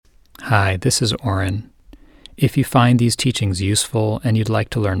Hi, this is Oren. If you find these teachings useful and you'd like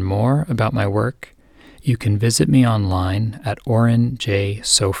to learn more about my work, you can visit me online at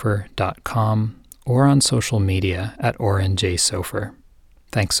orenjsofer.com or on social media at orenjsofer.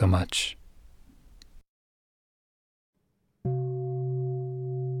 Thanks so much.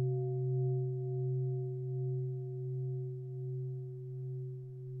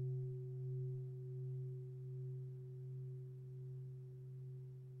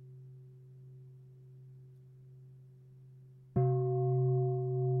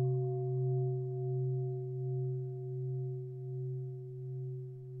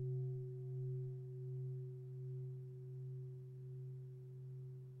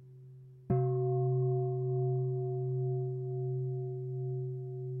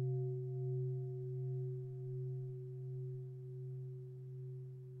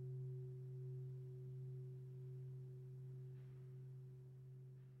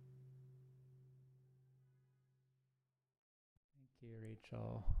 Thank you,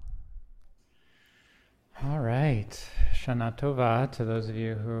 Rachel. All right. Shana Tova to those of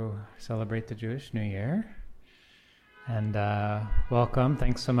you who celebrate the Jewish New Year. And welcome.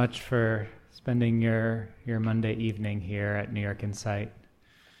 Thanks so much for spending your Monday evening here at New York Insight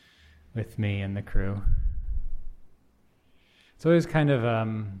with me and the crew. It's always kind of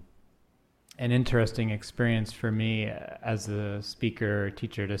an interesting experience for me as a speaker or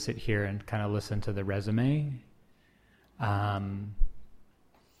teacher to sit here and kind of listen to the resume.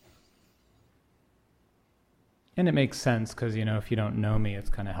 And it makes sense because, if you don't know me, it's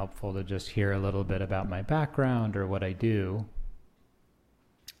kind of helpful to just hear a little bit about my background or what I do.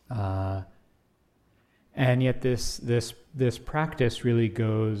 And yet this practice really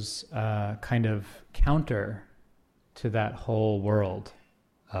goes kind of counter to that whole world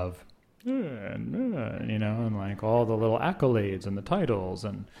of, and like all the little accolades and the titles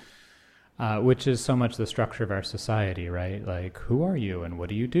and which is so much the structure of our society, right? Like, who are you and what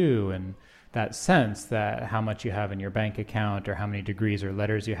do you do? And that sense that how much you have in your bank account or how many degrees or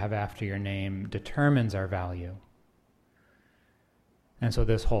letters you have after your name determines our value. And so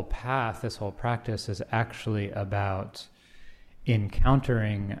this whole path, this whole practice is actually about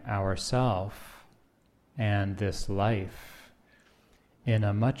encountering ourself and this life in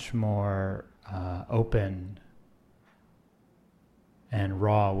a much more open and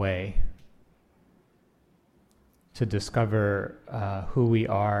raw way, to discover who we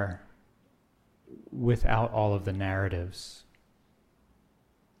are without all of the narratives.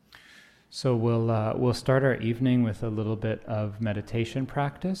 So we'll start our evening with a little bit of meditation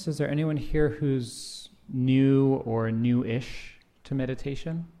practice. Is there anyone here who's new or new-ish to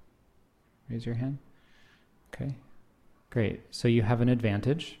meditation? Raise your hand. Okay, great. So you have an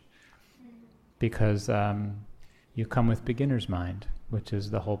advantage because you come with beginner's mind, which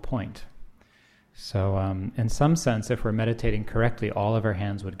is the whole point. So in some sense, if we're meditating correctly, all of our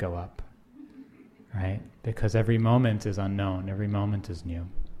hands would go up, right? Because every moment is unknown, every moment is new.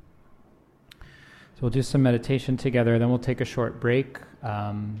 So we'll do some meditation together, then we'll take a short break,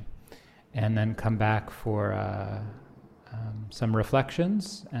 and then come back for some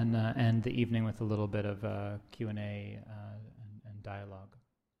reflections, and end the evening with a little bit of Q&A and dialogue.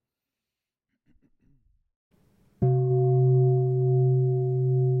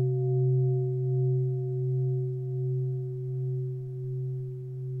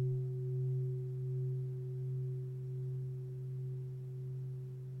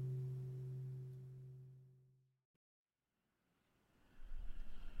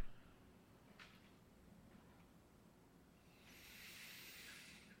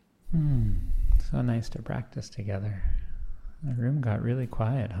 So nice to practice together. The room got really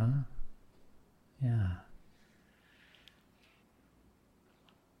quiet, huh? Yeah.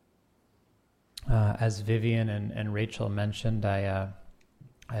 As Vivian and Rachel mentioned, I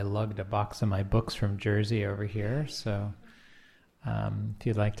lugged a box of my books from Jersey over here, so if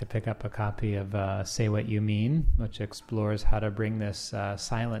you'd like to pick up a copy of Say What You Mean, which explores how to bring this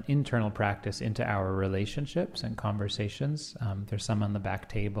silent internal practice into our relationships and conversations, there's some on the back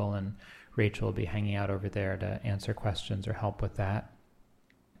table, and Rachel will be hanging out over there to answer questions or help with that.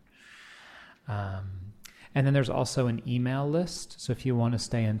 And then there's also an email list, so if you want to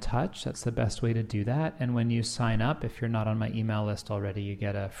stay in touch, that's the best way to do that. And when you sign up, if you're not on my email list already, you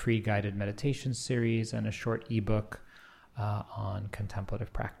get a free guided meditation series and a short ebook on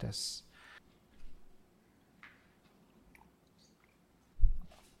contemplative practice.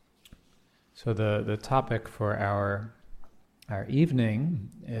 So the topic for our evening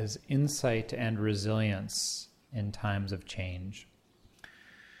is insight and resilience in times of change.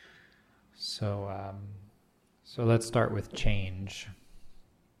 So let's start with change.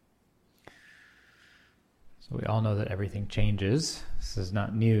 So we all know that everything changes. This is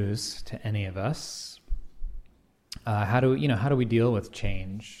not news to any of us. How do we deal with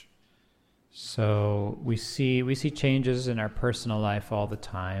change? So we see changes in our personal life all the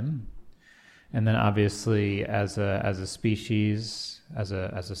time, and then obviously as a species, as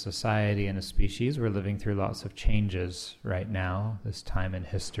a society and a species, we're living through lots of changes right now, this time in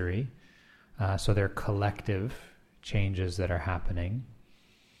history. So they're collective changes that are happening.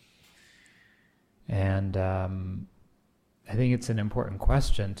 And I think it's an important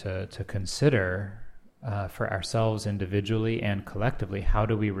question to consider for ourselves individually and collectively. How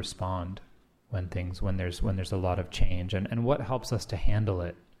do we respond when there's a lot of change, and what helps us to handle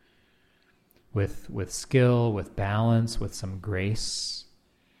it with skill, with balance, with some grace?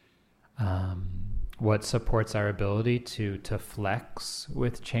 What supports our ability to flex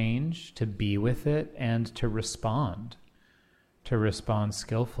with change, to be with it, and to respond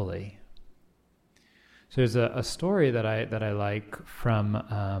skillfully. So there's a story that I like from,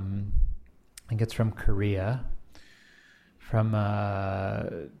 I think it's from Korea, from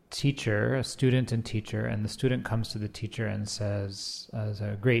a student and teacher, and the student comes to the teacher and says, as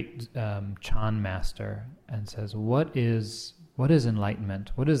a great Chan master, and says, what is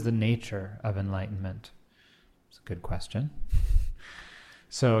enlightenment? What is the nature of enlightenment? It's a good question.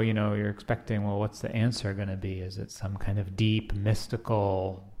 So, you're expecting, well, what's the answer going to be? Is it some kind of deep,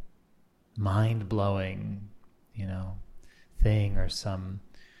 mystical, mind-blowing, thing, or some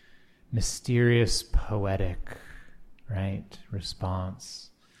mysterious, poetic, right,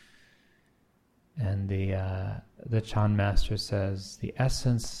 response? And the Chan master says, the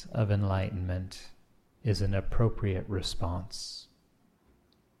essence of enlightenment is an appropriate response.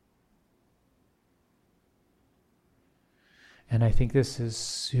 And I think this is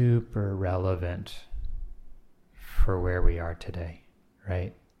super relevant for where we are today,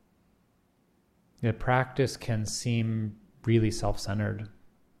 right? The practice can seem really self-centered,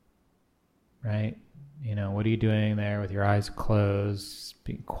 right? What are you doing there with your eyes closed,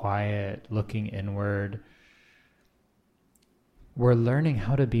 being quiet, looking inward? We're learning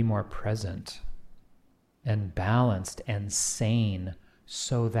how to be more present and balanced and sane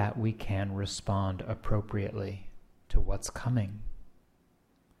so that we can respond appropriately to what's coming.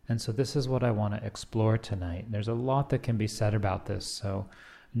 And so this is what I want to explore tonight. There's a lot that can be said about this, so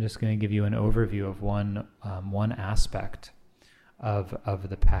I'm just going to give you an overview of one aspect of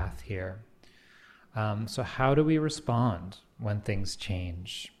the path here. So how do we respond when things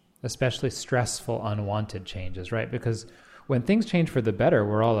change, especially stressful, unwanted changes, right? Because when things change for the better,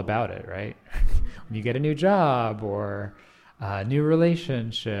 we're all about it, right? When you get a new job or a new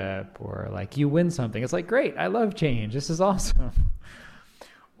relationship, or like you win something, it's like, great, I love change. This is awesome.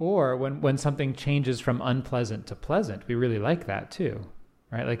 Or when something changes from unpleasant to pleasant, we really like that too,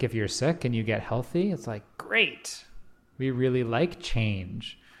 right? Like if you're sick and you get healthy, it's like, great. We really like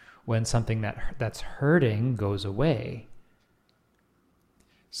change when something that's hurting goes away.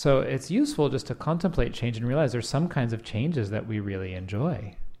 So it's useful just to contemplate change and realize there's some kinds of changes that we really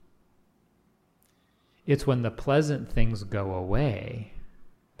enjoy. It's when the pleasant things go away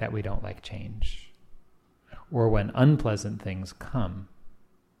that we don't like change. Or when unpleasant things come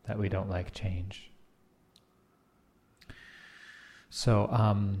that we don't like change. So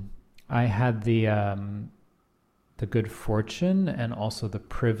I had the good fortune and also the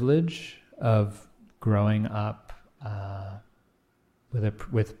privilege of growing up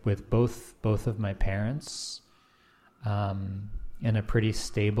with both of my parents in a pretty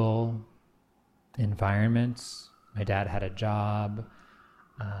stable environment. My dad had a job.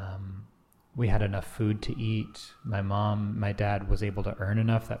 We had enough food to eat. My dad was able to earn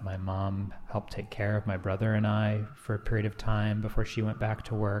enough that my mom helped take care of my brother and I for a period of time before she went back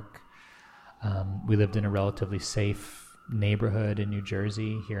to work. We lived in a relatively safe neighborhood in New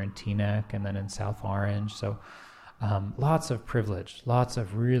Jersey, here in Teaneck, and then in South Orange. So lots of privilege, lots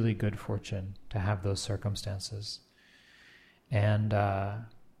of really good fortune to have those circumstances. And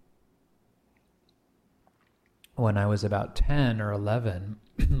when I was about 10 or 11,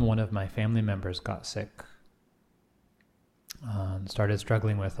 one of my family members got sick, started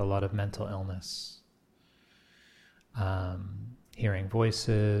struggling with a lot of mental illness, hearing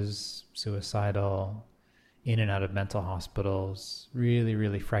voices, suicidal, in and out of mental hospitals, really,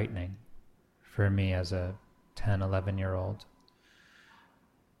 really frightening for me as a 10, 11-year-old.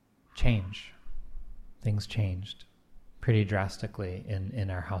 Things changed pretty drastically in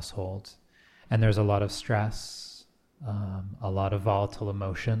our household. And there's a lot of stress, a lot of volatile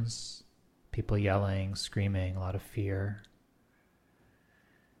emotions, people yelling, screaming, a lot of fear.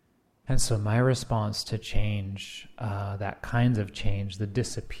 And so my response to change, that kind of change, the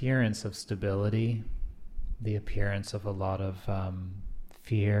disappearance of stability, the appearance of a lot of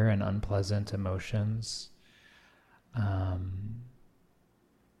fear and unpleasant emotions,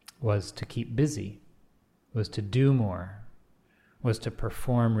 was to keep busy, was to do more, was to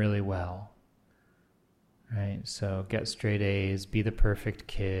perform really well, right? So get straight A's, be the perfect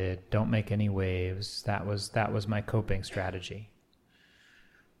kid, don't make any waves. That was my coping strategy.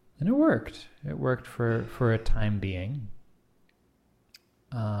 And it worked. It worked for a time being,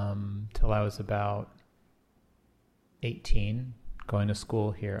 till I was about 18, going to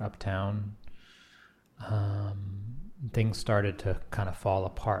school here uptown. Things started to kind of fall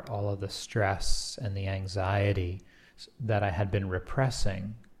apart. All of the stress and the anxiety that I had been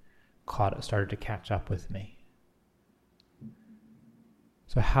repressing started to catch up with me.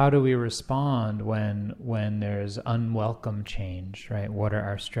 So how do we respond when there's unwelcome change, right? What are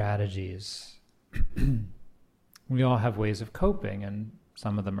our strategies? We all have ways of coping, and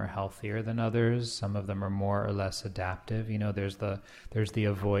some of them are healthier than others. Some of them are more or less adaptive. There's the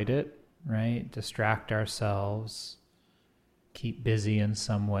avoid it, right? Distract ourselves, keep busy in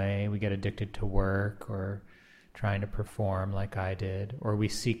some way. We get addicted to work or trying to perform like I did. Or we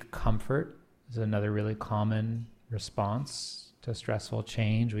seek comfort is another really common response to stressful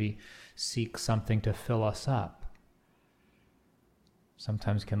change. We seek something to fill us up.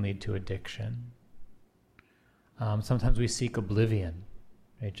 Sometimes can lead to addiction. Sometimes we seek oblivion,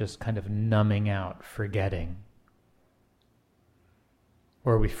 right? Just kind of numbing out, forgetting.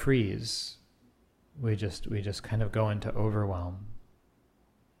 Or we freeze. We just kind of go into overwhelm.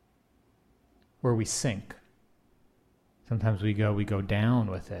 Or we sink. Sometimes we go down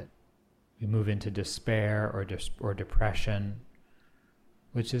with it. We move into despair or depression,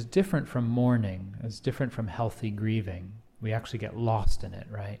 which is different from mourning. It's different from healthy grieving. We actually get lost in it,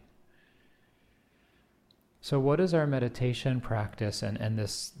 right? So what is our meditation practice and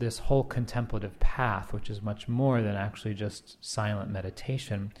this whole contemplative path, which is much more than actually just silent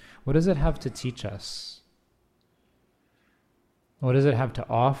meditation? What does it have to teach us? What does it have to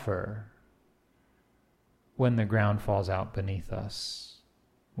offer when the ground falls out beneath us?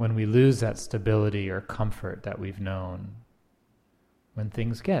 When we lose that stability or comfort that we've known? When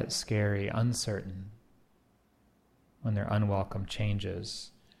things get scary, uncertain? When there are unwelcome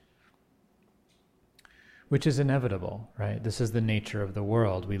changes? Which is inevitable, right? This is the nature of the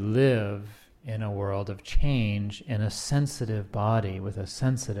world. We live in a world of change in a sensitive body with a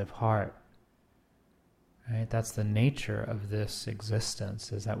sensitive heart, right? That's the nature of this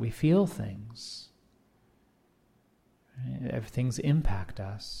existence, is that we feel things. Right? Things impact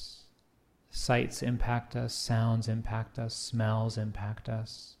us. Sights impact us, sounds impact us, smells impact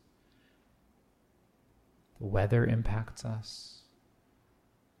us. The weather impacts us.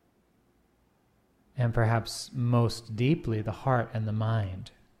 And perhaps most deeply, the heart and the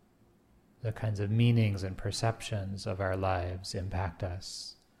mind, the kinds of meanings and perceptions of our lives impact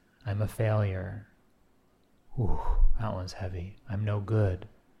us. I'm a failure. Ooh, that one's heavy. I'm no good.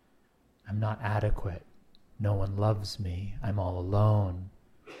 I'm not adequate. No one loves me. I'm all alone.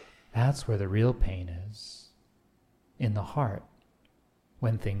 That's where the real pain is, in the heart,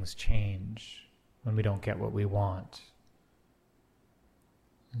 when things change, when we don't get what we want.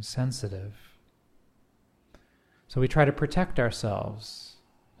 I'm sensitive. So we try to protect ourselves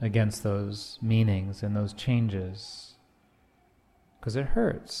against those meanings and those changes, because it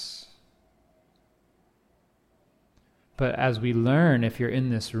hurts. But as we learn, if you're in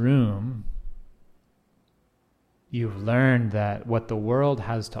this room, you've learned that what the world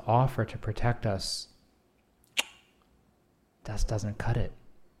has to offer to protect us, that doesn't cut it,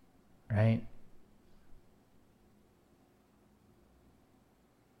 right?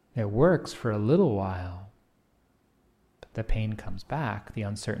 It works for a little while. The pain comes back, the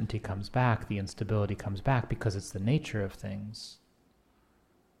uncertainty comes back, the instability comes back, because it's the nature of things.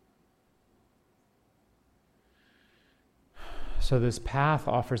 So this path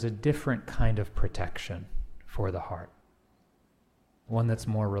offers a different kind of protection for the heart. One that's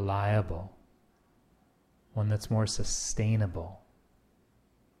more reliable, one that's more sustainable.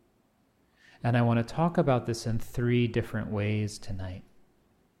 And I want to talk about this in three different ways tonight.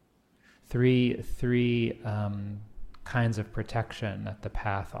 Three kinds of protection that the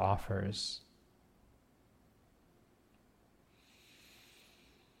path offers.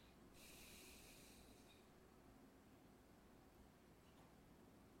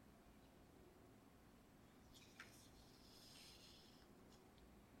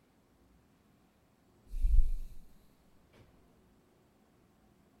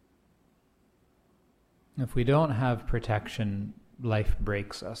 If we don't have protection, life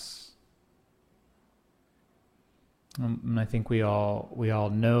breaks us. And I think we all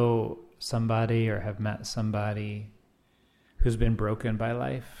know somebody or have met somebody who's been broken by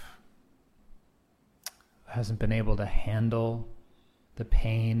life, hasn't been able to handle the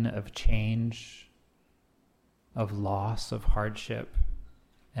pain of change, of loss, of hardship,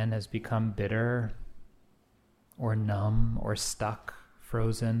 and has become bitter or numb or stuck,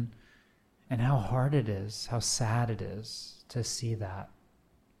 frozen, and how hard it is, how sad it is to see that,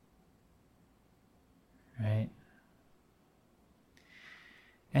 right?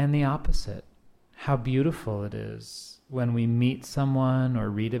 And the opposite, how beautiful it is when we meet someone or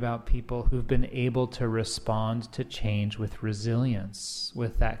read about people who've been able to respond to change with resilience,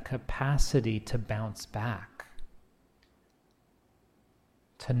 with that capacity to bounce back,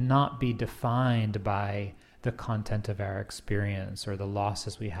 to not be defined by the content of our experience or the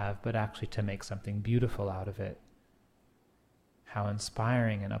losses we have, but actually to make something beautiful out of it. How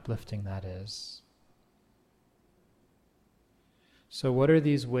inspiring and uplifting that is. So what are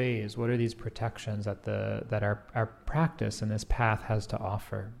these ways, what are these protections that our practice and this path has to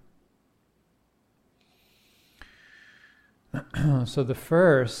offer? So the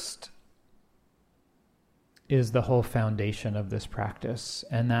first is the whole foundation of this practice,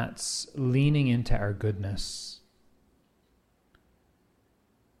 and that's leaning into our goodness.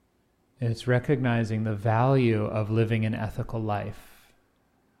 It's recognizing the value of living an ethical life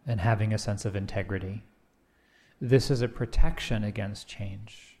and having a sense of integrity. This is a protection against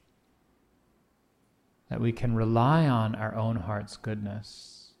change, that we can rely on our own heart's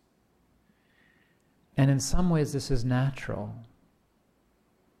goodness. And in some ways this is natural,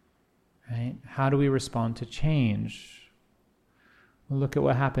 right? How do we respond to change? Well, look at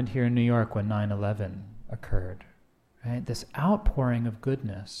what happened here in New York when 9/11 occurred, right? This outpouring of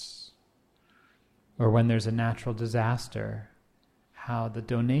goodness. Or when there's a natural disaster, how the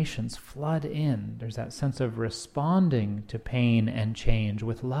donations flood in. There's that sense of responding to pain and change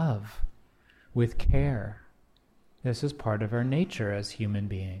with love, with care. This is part of our nature as human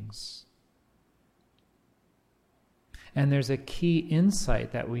beings. And there's a key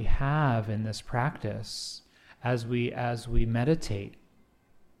insight that we have in this practice as we meditate,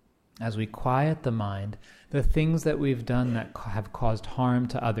 as we quiet the mind, the things that we've done that have caused harm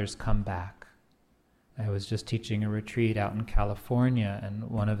to others come back. I was just teaching a retreat out in California, and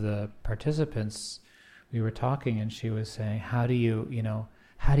one of the participants, we were talking, and she was saying, how do you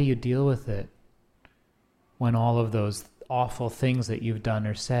deal with it when all of those awful things that you've done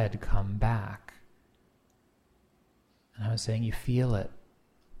or said come back? And I was saying, you feel it.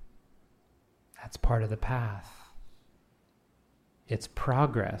 That's part of the path. It's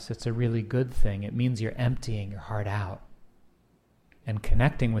progress. It's a really good thing. It means you're emptying your heart out and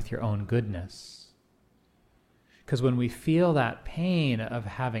connecting with your own goodness. Because when we feel that pain of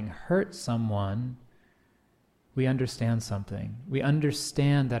having hurt someone, we understand something. We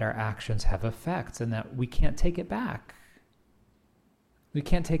understand that our actions have effects and that we can't take it back. We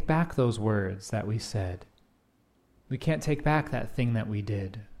can't take back those words that we said. We can't take back that thing that we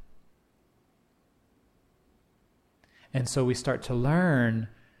did. And so we start to learn,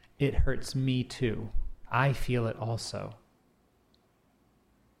 it hurts me too. I feel it also.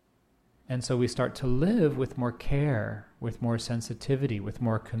 And so we start to live with more care, with more sensitivity, with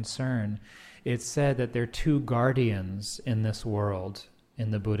more concern. It's said that there are two guardians in this world,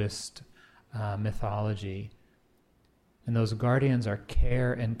 in the Buddhist mythology. And those guardians are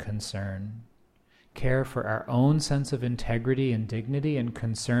care and concern. Care for our own sense of integrity and dignity, and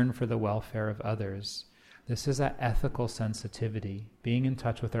concern for the welfare of others. This is that ethical sensitivity, being in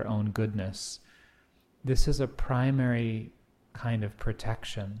touch with our own goodness. This is a primary kind of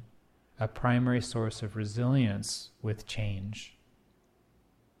protection, a primary source of resilience with change.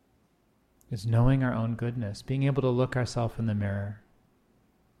 Is knowing our own goodness, being able to look ourselves in the mirror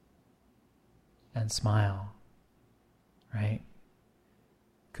and smile, right?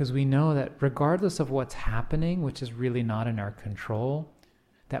 Because we know that regardless of what's happening, which is really not in our control,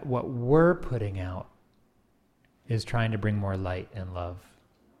 that what we're putting out is trying to bring more light and love.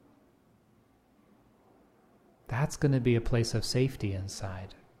 That's going to be a place of safety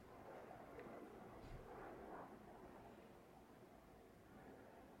inside.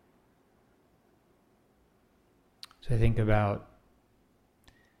 So I think about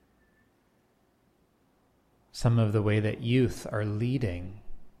some of the way that youth are leading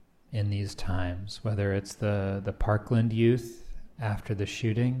in these times, whether it's the Parkland youth after the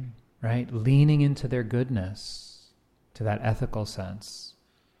shooting, right? Leaning into their goodness, to that ethical sense.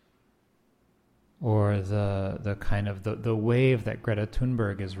 Or the kind of the wave that Greta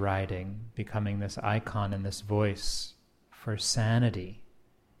Thunberg is riding, becoming this icon and this voice for sanity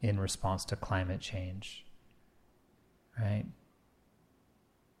in response to climate change. Right?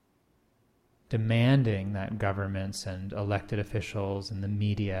 demanding that governments and elected officials and the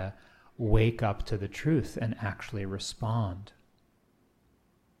media wake up to the truth and actually respond.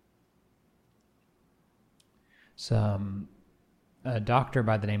 A doctor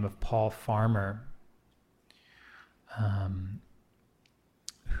by the name of Paul Farmer,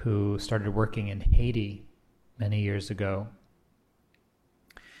 who started working in Haiti many years ago.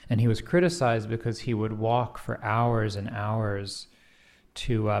 And he was criticized because he would walk for hours and hours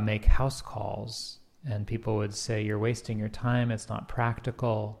to make house calls. And people would say, you're wasting your time, it's not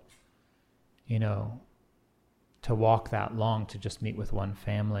practical, to walk that long to just meet with one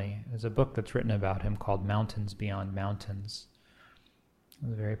family. There's a book that's written about him called Mountains Beyond Mountains. It's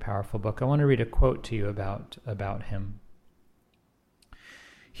a very powerful book. I want to read a quote to you about him.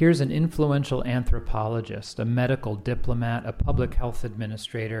 Here's an influential anthropologist, a medical diplomat, a public health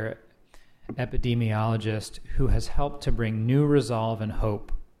administrator, epidemiologist who has helped to bring new resolve and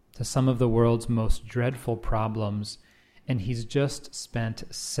hope to some of the world's most dreadful problems, and he's just spent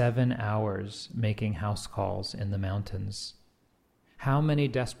 7 hours making house calls in the mountains. How many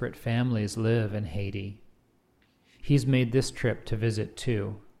desperate families live in Haiti? He's made this trip to visit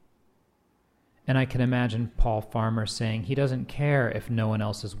too. And I can imagine Paul Farmer saying he doesn't care if no one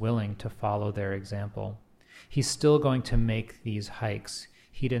else is willing to follow their example. He's still going to make these hikes.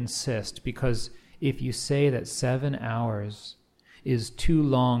 He'd insist, because if you say that 7 hours is too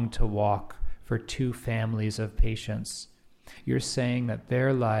long to walk for 2 families of patients, you're saying that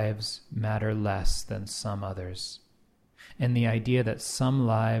their lives matter less than some others. And the idea that some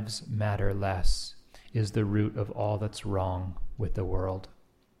lives matter less is the root of all that's wrong with the world.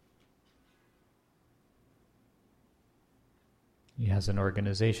 He has an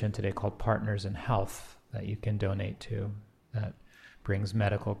organization today called Partners in Health that you can donate to that brings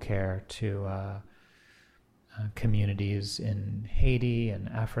medical care to communities in Haiti and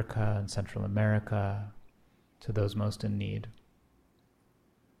Africa and Central America, to those most in need.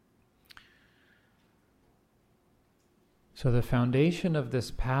 So the foundation of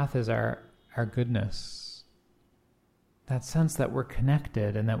this path is our goodness. That sense that we're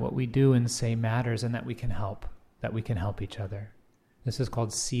connected and that what we do and say matters and that we can help each other. This is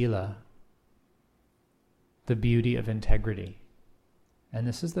called sila, the beauty of integrity. And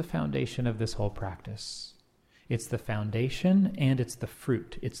this is the foundation of this whole practice. It's the foundation and it's the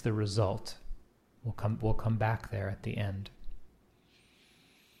fruit. It's the result. We'll come back there at the end.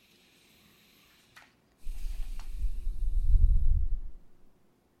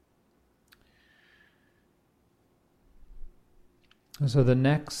 So the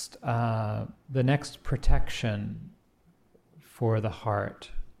next protection for the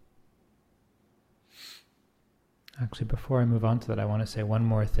heart. Actually, before I move on to that, I want to say one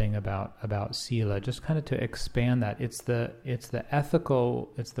more thing about sila, just kind of to expand that. It's the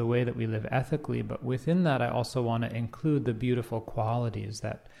ethical, it's the way that we live ethically, but within that I also want to include the beautiful qualities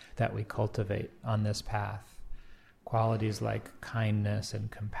that we cultivate on this path. Qualities like kindness and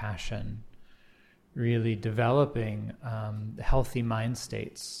compassion, really developing healthy mind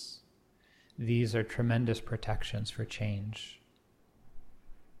states. These are tremendous protections for change.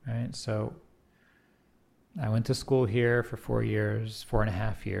 Right? So I went to school here for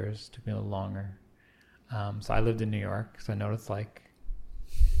 4.5 years, took me a little longer. So I lived in New York, so I know what it's like.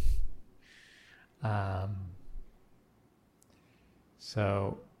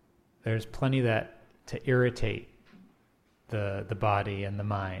 So there's plenty to irritate the body and the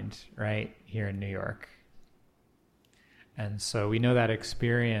mind, right, here in New York. And so we know that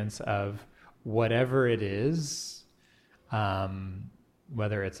experience of whatever it is,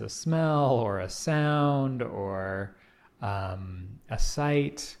 whether it's a smell or a sound or a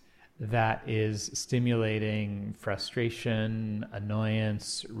sight that is stimulating frustration,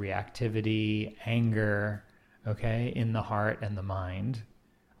 annoyance, reactivity, anger, okay, in the heart and the mind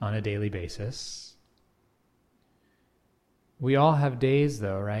on a daily basis. We all have days,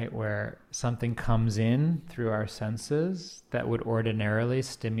 though, right, where something comes in through our senses that would ordinarily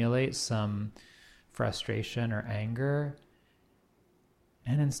stimulate some frustration or anger.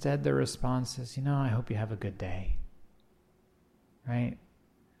 And instead the response is, I hope you have a good day, right?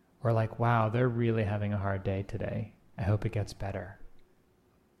 Or like, wow, they're really having a hard day today. I hope it gets better.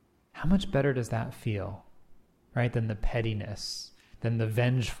 How much better does that feel, right? Than the pettiness, than the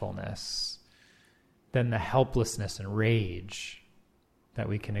vengefulness, than the helplessness and rage that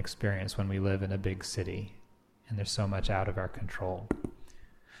we can experience when we live in a big city and there's so much out of our control.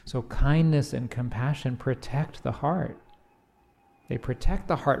 So kindness and compassion protect the heart. They protect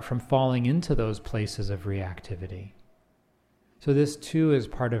the heart from falling into those places of reactivity. So this too is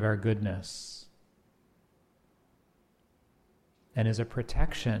part of our goodness and is a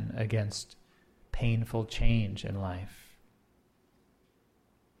protection against painful change in life.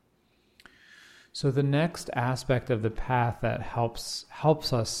 So the next aspect of the path that helps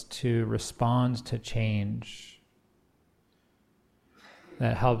us to respond to change,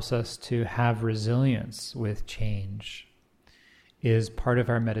 that helps us to have resilience with change, is part of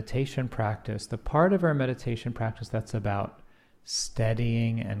our meditation practice. The part of our meditation practice that's about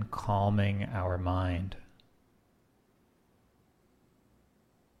steadying and calming our mind.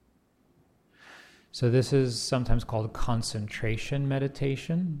 So this is sometimes called concentration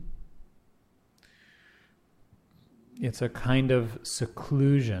meditation. It's a kind of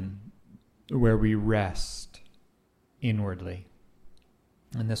seclusion where we rest inwardly.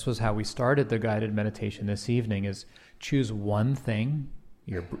 And this was how we started the guided meditation this evening, is choose one thing,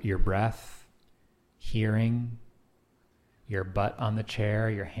 your breath, hearing, your butt on the chair,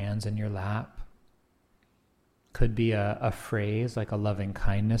 your hands in your lap. Could be a phrase, like a loving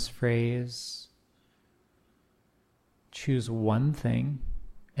kindness phrase. Choose one thing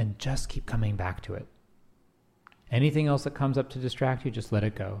and just keep coming back to it. Anything else that comes up to distract you, just let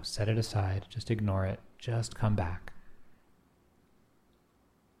it go. Set it aside. Just ignore it. Just come back.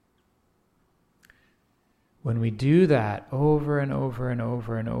 When we do that over and over and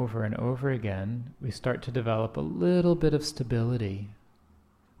over and over and over again, we start to develop a little bit of stability.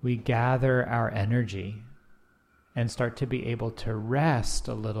 We gather our energy and start to be able to rest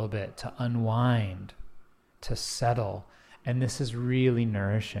a little bit, to unwind, to settle. And this is really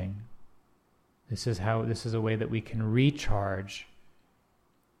nourishing. This is a way that we can recharge.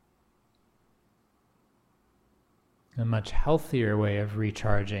 A much healthier way of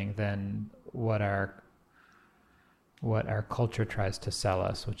recharging than what our culture tries to sell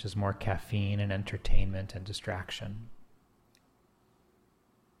us, which is more caffeine and entertainment and distraction.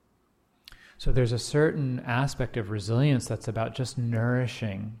 So there's a certain aspect of resilience that's about just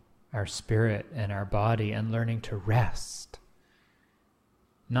nourishing our spirit and our body and learning to rest.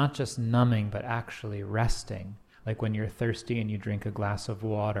 Not just numbing, but actually resting. Like when you're thirsty and you drink a glass of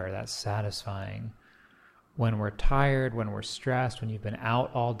water, that's satisfying. When we're tired, when we're stressed, when you've been out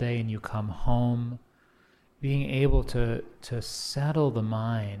all day and you come home, being able to settle the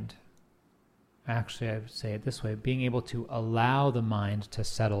mind. Actually, I would say it this way, being able to allow the mind to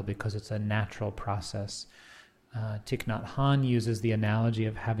settle because it's a natural process. Thich Nhat Hanh uses the analogy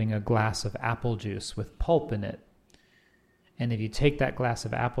of having a glass of apple juice with pulp in it. And if you take that glass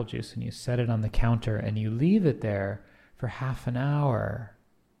of apple juice and you set it on the counter and you leave it there for half an hour,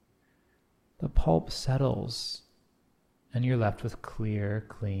 the pulp settles and you're left with clear,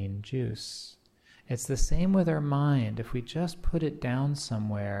 clean juice. It's the same with our mind. If we just put it down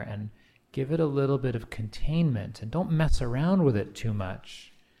somewhere and give it a little bit of containment and don't mess around with it too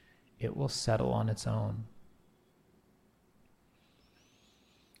much, it will settle on its own.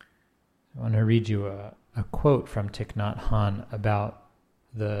 I want to read you a quote from Thich Nhat Hanh about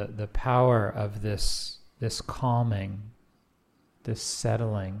the power of this calming, this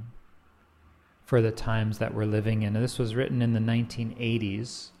settling for the times that we're living in. And this was written in the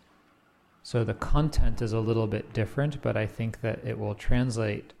 1980s. So the content is a little bit different, but I think that it will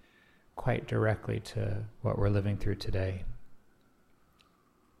translate quite directly to what we're living through today.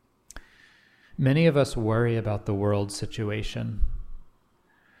 Many of us worry about the world situation.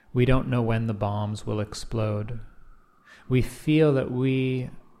 We don't know when the bombs will explode. We feel that we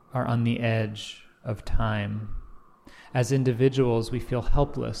are on the edge of time. As individuals, we feel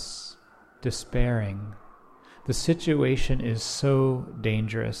helpless, despairing. The situation is so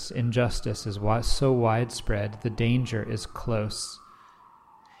dangerous. Injustice is so widespread. The danger is close.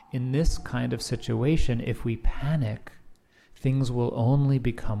 In this kind of situation, if we panic, things will only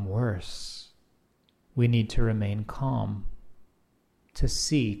become worse. We need to remain calm, to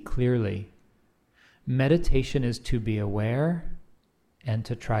see clearly. Meditation is to be aware and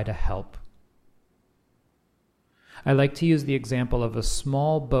to try to help. I like to use the example of a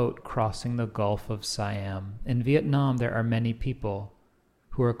small boat crossing the Gulf of Siam. In Vietnam, there are many people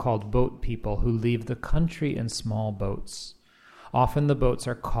who are called boat people who leave the country in small boats. Often the boats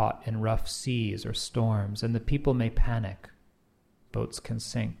are caught in rough seas or storms, and the people may panic. Boats can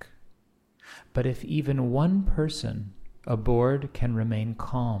sink. But if even one person aboard can remain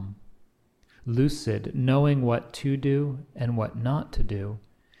calm, lucid, knowing what to do and what not to do,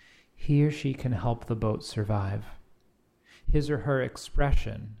 he or she can help the boat survive. His or her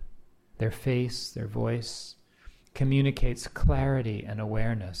expression, their face, their voice, communicates clarity and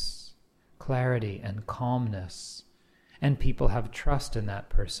awareness, clarity and calmness, and people have trust in that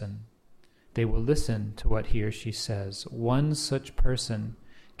person. They will listen to what he or she says. One such person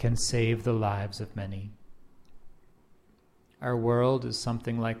can save the lives of many. Our world is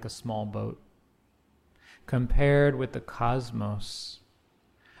something like a small boat. Compared with the cosmos,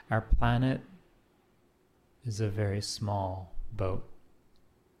 our planet is a very small boat.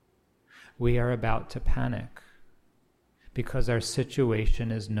 We are about to panic because our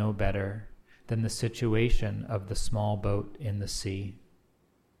situation is no better than the situation of the small boat in the sea.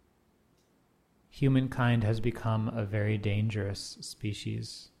 Humankind has become a very dangerous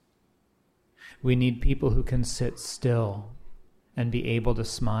species. We need people who can sit still and be able to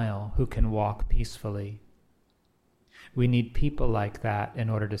smile, who can walk peacefully. We need people like that in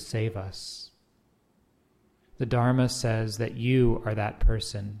order to save us. The Dharma says that you are that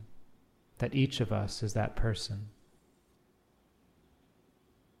person, that each of us is that person.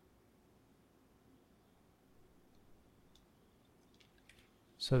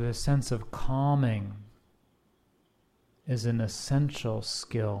 So this sense of calming is an essential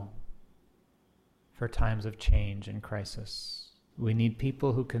skill for times of change and crisis. We need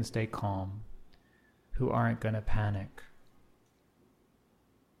people who can stay calm, who aren't going to panic.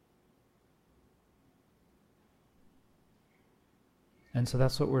 And so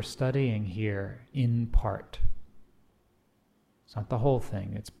that's what we're studying here in part. It's not the whole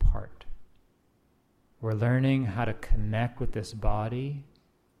thing, it's part. We're learning how to connect with this body,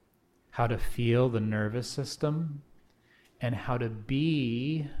 how to feel the nervous system, and how to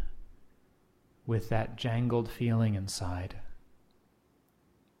be with that jangled feeling inside.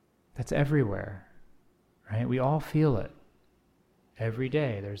 That's everywhere, right? We all feel it. Every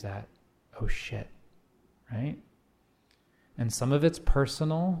day there's that, oh shit, right? And some of it's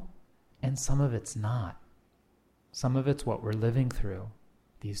personal, and some of it's not. Some of it's what we're living through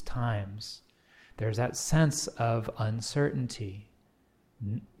these times. There's that sense of uncertainty,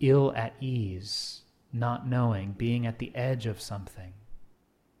 ill at ease, not knowing, being at the edge of something.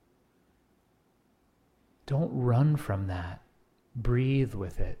 Don't run from that. Breathe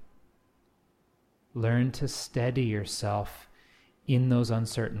with it. Learn to steady yourself in those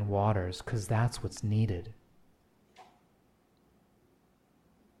uncertain waters, because that's what's needed.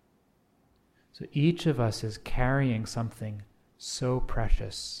 So each of us is carrying something so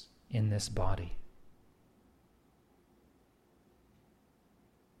precious in this body.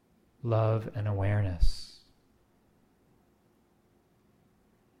 Love and awareness.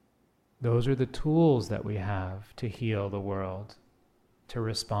 Those are the tools that we have to heal the world, to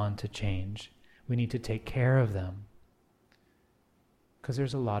respond to change. We need to take care of them. Because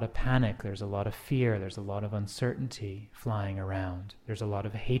there's a lot of panic, there's a lot of fear, there's a lot of uncertainty flying around. There's a lot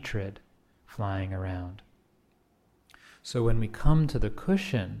of hatred flying around. So when we come to the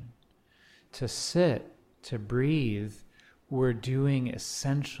cushion to sit, to breathe, we're doing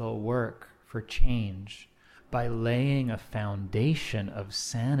essential work for change by laying a foundation of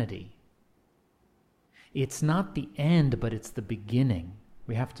sanity. It's not the end, but it's the beginning.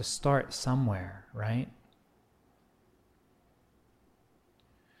 We have to start somewhere, right?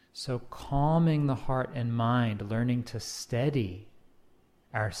 So calming the heart and mind, learning to steady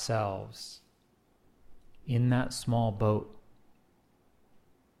ourselves in that small boat,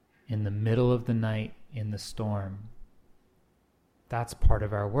 in the middle of the night, in the storm. That's part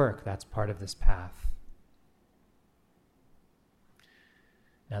of our work. That's part of this path.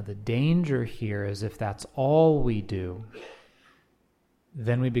 Now, the danger here is if that's all we do,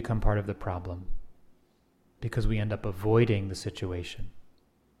 then we become part of the problem because we end up avoiding the situation.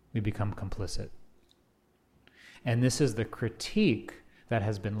 We become complicit. And this is the critique that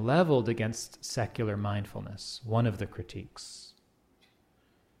has been leveled against secular mindfulness, one of the critiques.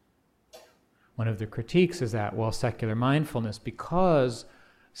 One of the critiques is that, well, secular mindfulness, because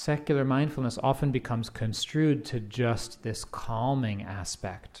secular mindfulness often becomes construed to just this calming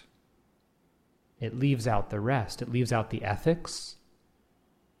aspect. It leaves out the rest. It leaves out the ethics,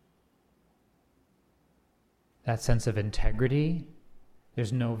 that sense of integrity.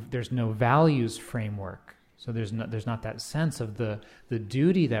 There's no values framework. So there's not that sense of the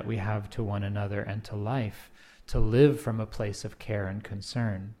duty that we have to one another and to life, to live from a place of care and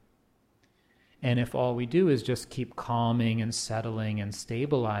concern. And if all we do is just keep calming and settling and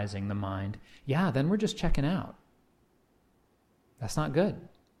stabilizing the mind, then we're just checking out. That's not good.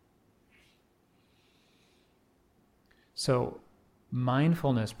 So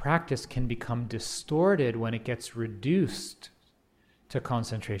mindfulness practice can become distorted when it gets reduced to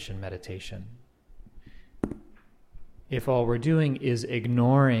concentration meditation. If all we're doing is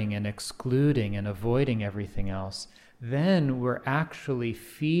ignoring and excluding and avoiding everything else, then we're actually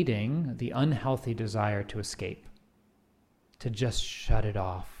feeding the unhealthy desire to escape, to just shut it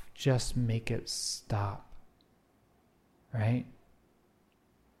off, just make it stop, right?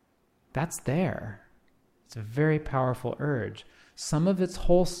 That's there. It's a very powerful urge. Some of it's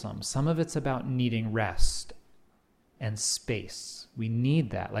wholesome. Some of it's about needing rest and space. We need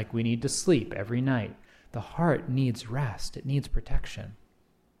that, like we need to sleep every night. The heart needs rest. It needs protection.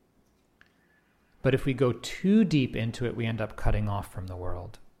 But if we go too deep into it, we end up cutting off from the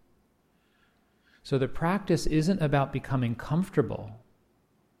world. So the practice isn't about becoming comfortable.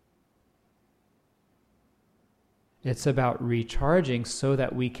 It's about recharging so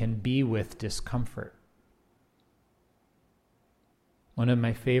that we can be with discomfort. One of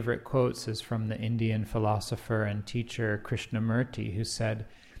my favorite quotes is from the Indian philosopher and teacher Krishnamurti, who said,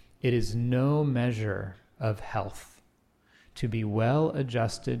 "It is no measure of health to be well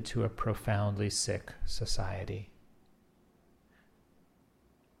adjusted to a profoundly sick society."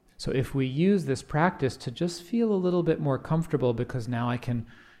 So if we use this practice to just feel a little bit more comfortable, because now I can,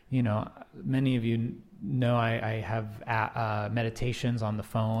 many of you know I have meditations on the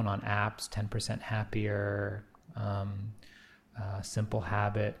phone, on apps, 10% Happier, Simple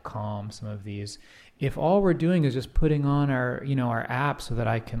Habit, Calm, some of these. If all we're doing is just putting on our app so that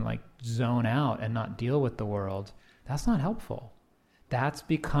I can like zone out and not deal with the world, that's not helpful. That's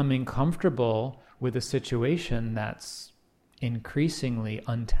becoming comfortable with a situation that's increasingly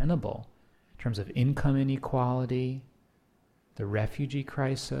untenable in terms of income inequality, the refugee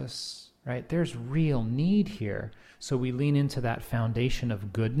crisis, right? There's real need here. So we lean into that foundation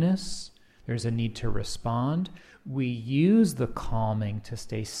of goodness. There's a need to respond. We use the calming to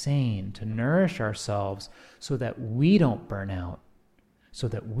stay sane, to nourish ourselves so that we don't burn out, so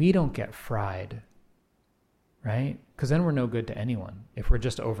that we don't get fried, right? Because then we're no good to anyone if we're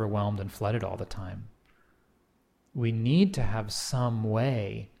just overwhelmed and flooded all the time. We need to have some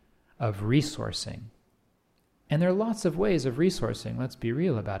way of resourcing. And there are lots of ways of resourcing. Let's be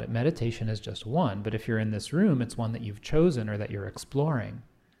real about it. Meditation is just one, but if you're in this room, it's one that you've chosen or that you're exploring.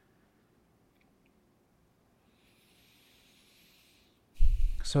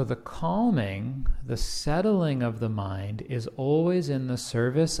 So the calming, the settling of the mind is always in the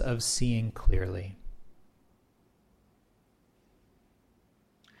service of seeing clearly.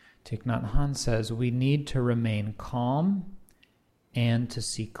 Thich Nhat Hanh says we need to remain calm and to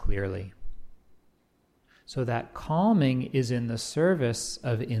see clearly. So that calming is in the service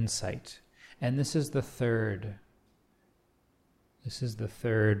of insight. And this is the third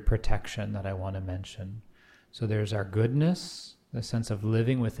protection that I want to mention. So there's our goodness, the sense of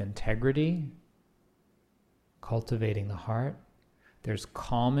living with integrity, cultivating the heart. There's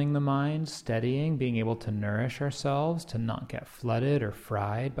calming the mind, steadying, being able to nourish ourselves, to not get flooded or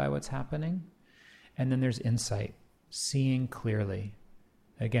fried by what's happening. And then there's insight, seeing clearly.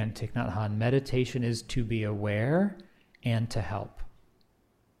 Again, Thich Nhat Hanh, meditation is to be aware and to help.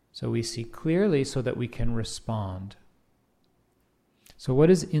 So we see clearly so that we can respond. So what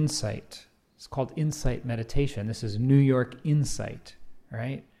is insight? It's called insight meditation. This is New York insight,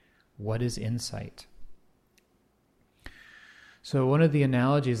 right? What is insight? So one of the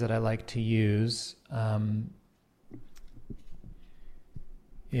analogies that I like to use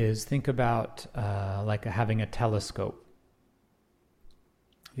is think about like having a telescope.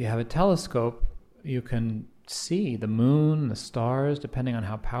 If you have a telescope, you can see the moon, the stars, depending on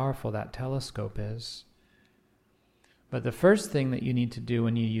how powerful that telescope is. But the first thing that you need to do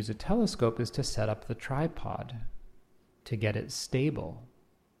when you use a telescope is to set up the tripod to get it stable.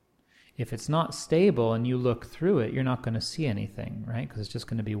 If it's not stable and you look through it, you're not going to see anything, right? Because it's just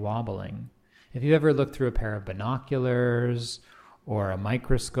going to be wobbling. If you ever look through a pair of binoculars or a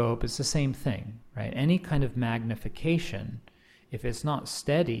microscope, it's the same thing, right? Any kind of magnification, if it's not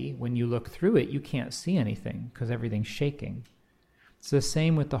steady, when you look through it, you can't see anything because everything's shaking. It's the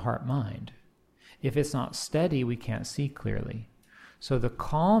same with the heart-mind. If it's not steady, we can't see clearly. So the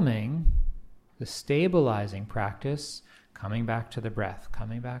calming, the stabilizing practice, coming back to the breath,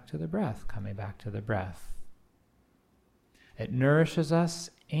 coming back to the breath, coming back to the breath. It nourishes us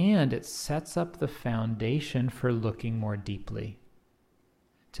and it sets up the foundation for looking more deeply,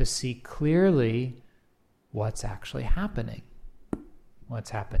 to see clearly what's actually happening.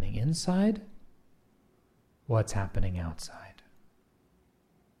 What's happening inside, what's happening outside.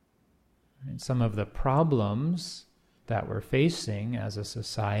 And some of the problems that we're facing as a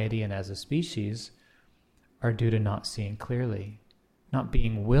society and as a species are due to not seeing clearly, not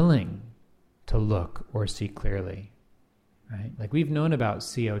being willing to look or see clearly, right? Like we've known about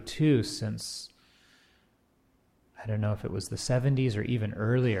CO2 since, I don't know if it was the 70s or even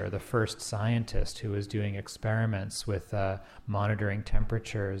earlier, the first scientist who was doing experiments with monitoring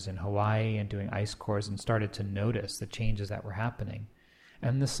temperatures in Hawaii and doing ice cores and started to notice the changes that were happening.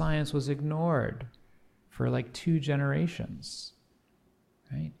 And the science was ignored for like 2 generations,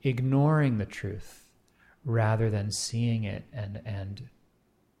 right? Ignoring the truth, rather than seeing it and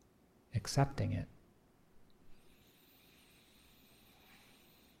accepting it.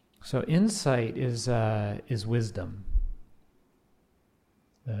 So insight is wisdom.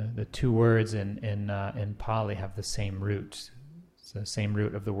 The two words in Pali have the same root. It's the same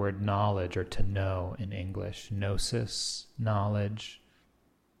root of the word knowledge, or to know in English. Gnosis, knowledge.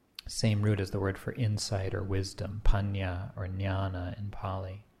 Same root as the word for insight or wisdom, panya or jnana in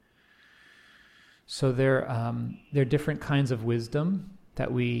Pali. So there are different kinds of wisdom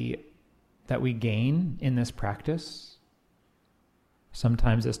that we gain in this practice.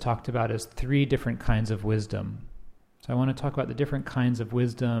 Sometimes it's talked about as 3 different kinds of wisdom. So I want to talk about the different kinds of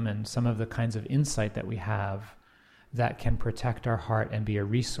wisdom and some of the kinds of insight that we have that can protect our heart and be a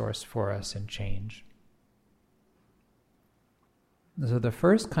resource for us in change. So the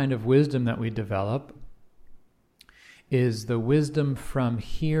first kind of wisdom that we develop is the wisdom from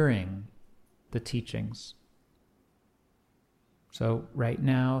hearing the teachings. So right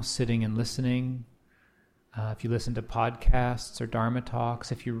now, sitting and listening, if you listen to podcasts or Dharma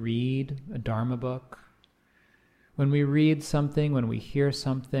talks, if you read a Dharma book, when we read something, when we hear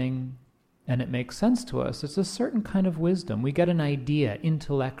something, and it makes sense to us, it's a certain kind of wisdom. We get an idea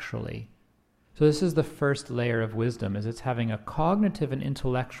intellectually. So this is the first layer of wisdom, is it's having a cognitive and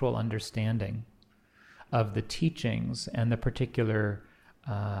intellectual understanding of the teachings and their particular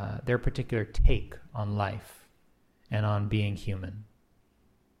take on life and on being human.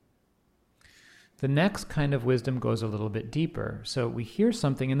 The next kind of wisdom goes a little bit deeper. So we hear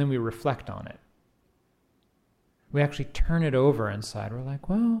something and then we reflect on it. We actually turn it over inside. We're like,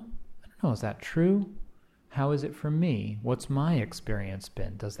 well, I don't know, is that true? How is it for me? What's my experience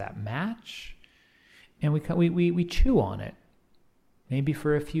been? Does that match? And we chew on it, maybe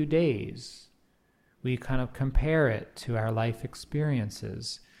for a few days. We kind of compare it to our life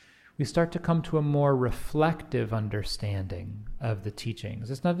experiences. We start to come to a more reflective understanding of the teachings.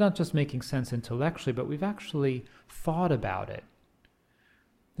 It's not just making sense intellectually, but we've actually thought about it.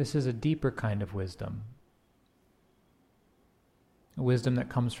 This is a deeper kind of wisdom. A wisdom that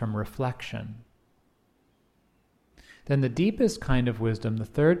comes from reflection. Then the deepest kind of wisdom, the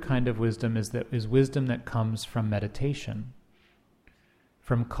third kind of wisdom, is wisdom that comes from meditation,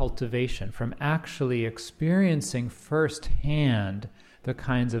 from cultivation, from actually experiencing firsthand the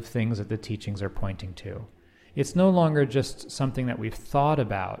kinds of things that the teachings are pointing to. It's no longer just something that we've thought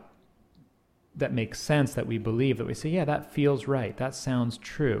about, that makes sense, that we believe, that we say, yeah, that feels right, that sounds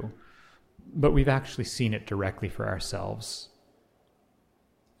true, but we've actually seen it directly for ourselves.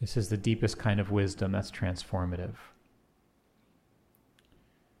 This is the deepest kind of wisdom that's transformative.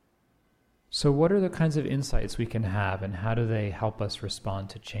 So what are the kinds of insights we can have, and how do they help us respond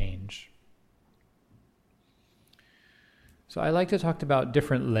to change? So I like to talk about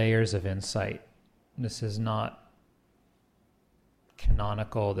different layers of insight. This is not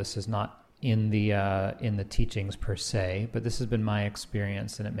canonical, this is not in the teachings per se, but this has been my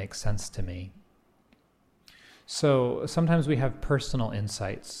experience and it makes sense to me. So sometimes we have personal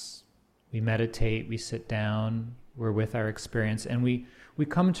insights. We meditate, we sit down, we're with our experience, and we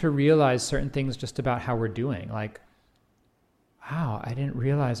come to realize certain things just about how we're doing. Like, wow, I didn't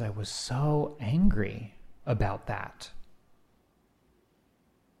realize I was so angry about that.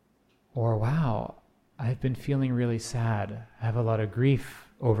 Or, wow, I've been feeling really sad. I have a lot of grief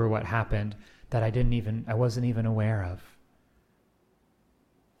over what happened that I wasn't even aware of.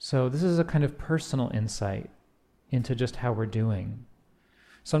 So this is a kind of personal insight into just how we're doing.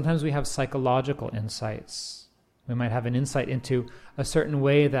 Sometimes we have psychological insights. We might have an insight into a certain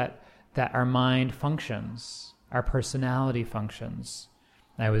way that our mind functions, our personality functions.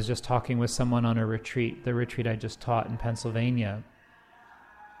 I was just talking with someone on a retreat, the retreat I just taught in Pennsylvania,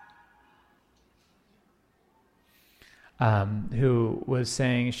 who was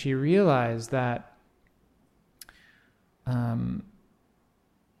saying she realized that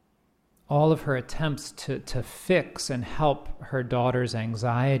all of her attempts to fix and help her daughter's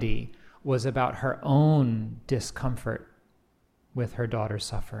anxiety was about her own discomfort with her daughter's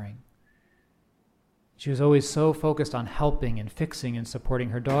suffering. She was always so focused on helping and fixing and supporting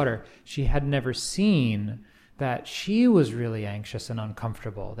her daughter. She had never seen that she was really anxious and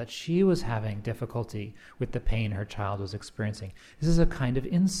uncomfortable, that she was having difficulty with the pain her child was experiencing. This is a kind of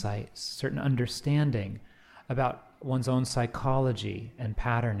insight, certain understanding about one's own psychology and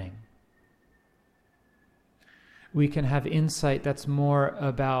patterning. We can have insight that's more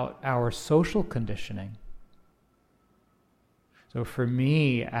about our social conditioning. So for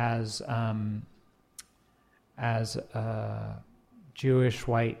me, as a Jewish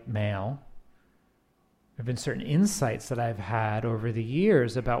white male, have been certain insights that I've had over the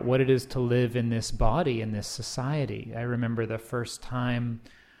years about what it is to live in this body, in this society. I remember the first time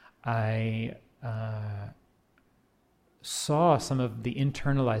I saw some of the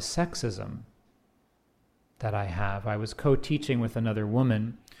internalized sexism that I have. I was co-teaching with another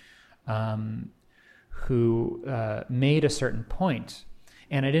woman who made a certain point,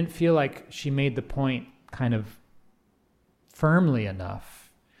 and I didn't feel like she made the point kind of firmly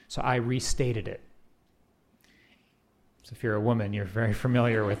enough, so I restated it. So if you're a woman, you're very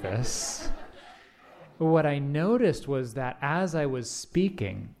familiar with this. What I noticed was that as I was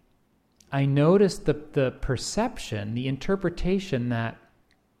speaking, I noticed the perception, the interpretation that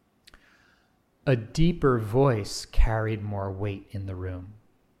a deeper voice carried more weight in the room.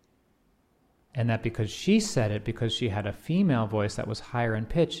 And that because she said it, because she had a female voice that was higher in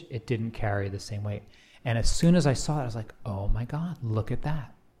pitch, it didn't carry the same weight. And as soon as I saw it, I was like, oh my God, look at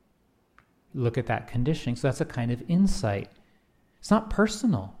that. Look at that conditioning. So that's a kind of insight. It's not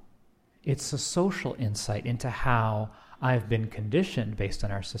personal. It's a social insight into how I've been conditioned based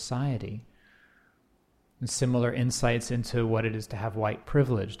on our society. And similar insights into what it is to have white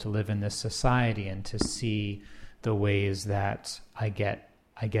privilege, to live in this society, and to see the ways that I get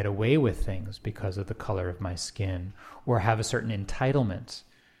away with things because of the color of my skin, or have a certain entitlement.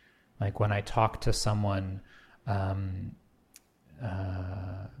 Like when I talk to someone,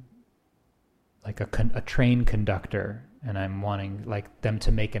 like a train conductor, and I'm wanting like them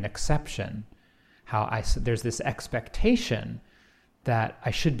to make an exception, there's this expectation that I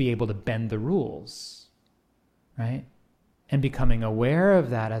should be able to bend the rules, right? And becoming aware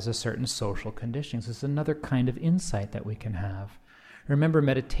of that as a certain social conditioning. So this is another kind of insight that we can have. Remember,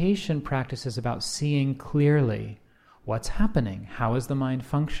 meditation practice is about seeing clearly what's happening. How is the mind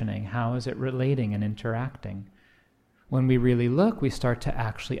functioning? How is it relating and interacting? When we really look, we start to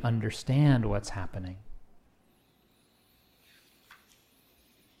actually understand what's happening.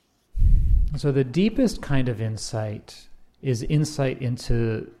 So the deepest kind of insight is insight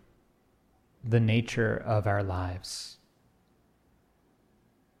into the nature of our lives.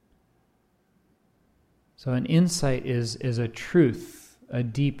 So an insight is a truth, a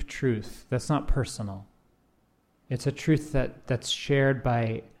deep truth that's not personal. It's a truth that's shared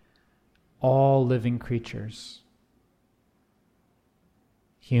by all living creatures.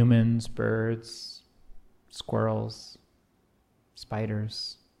 Humans, birds, squirrels,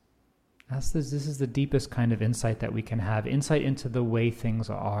 spiders. This is the deepest kind of insight that we can have. Insight into the way things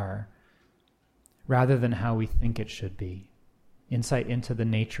are, rather than how we think it should be. Insight into the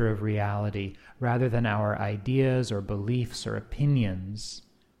nature of reality, rather than our ideas or beliefs or opinions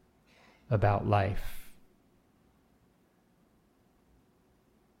about life.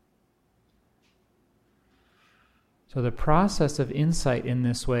 So the process of insight in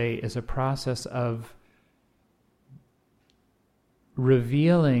this way is a process of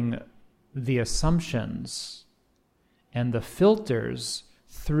revealing the assumptions and the filters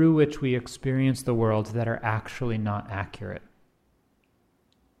through which we experience the world that are actually not accurate.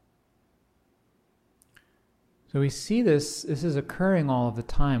 So we see this is occurring all of the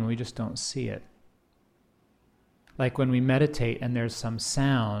time, and we just don't see it. Like when we meditate and there's some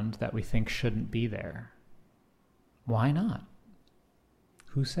sound that we think shouldn't be there. Why not?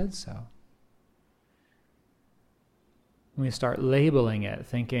 Who said so? We start labeling it,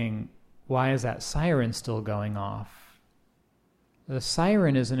 thinking, why is that siren still going off? The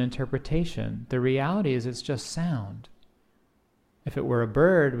siren is an interpretation. The reality is it's just sound. If it were a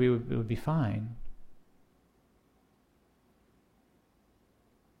bird, it would be fine.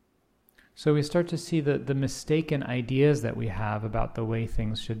 So we start to see the mistaken ideas that we have about the way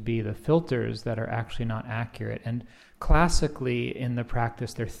things should be, the filters that are actually not accurate. And classically in the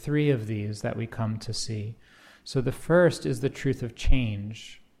practice, there are three of these that we come to see. So the first is the truth of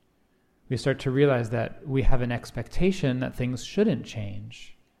change. We start to realize that we have an expectation that things shouldn't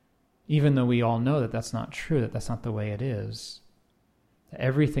change, even though we all know that that's not true, that that's not the way it is.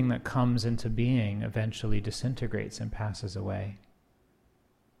 Everything that comes into being eventually disintegrates and passes away.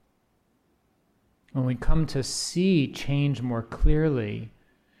 When we come to see change more clearly,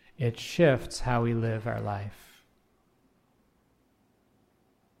 it shifts how we live our life.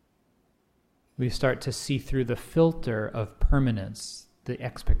 We start to see through the filter of permanence, the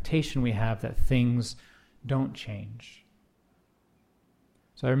expectation we have that things don't change.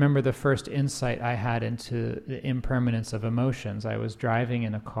 So I remember the first insight I had into the impermanence of emotions. I was driving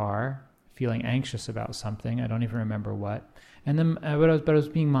in a car, feeling anxious about something. I don't even remember what. And then, but I was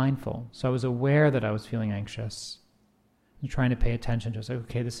being mindful. So I was aware that I was feeling anxious. I'm trying to pay attention to it. It's like,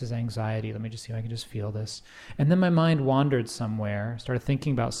 okay, this is anxiety. Let me just see if I can just feel this. And then my mind wandered somewhere, started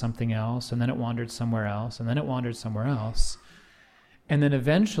thinking about something else, and then it wandered somewhere else, and then it wandered somewhere else. And then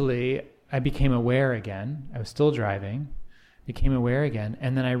eventually I became aware again. I was still driving, became aware again,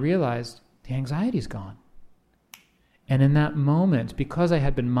 and then I realized the anxiety's gone. And in that moment, because I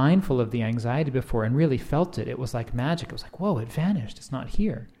had been mindful of the anxiety before and really felt it, it was like magic. It was like, whoa, it vanished. It's not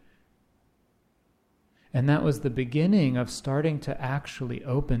here. And that was the beginning of starting to actually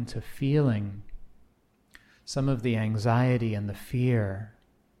open to feeling some of the anxiety and the fear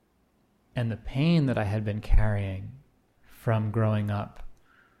and the pain that I had been carrying from growing up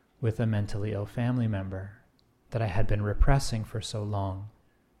with a mentally ill family member that I had been repressing for so long.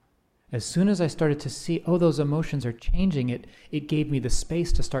 As soon as I started to see, oh, those emotions are changing, it gave me the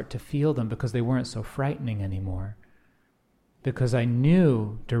space to start to feel them because they weren't so frightening anymore. Because I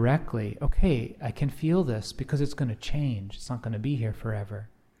knew directly, okay, I can feel this because it's going to change. It's not going to be here forever.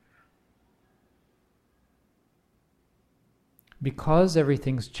 Because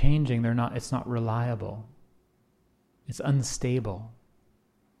everything's changing, it's not reliable. It's unstable.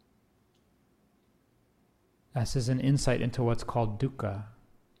 This is an insight into what's called dukkha,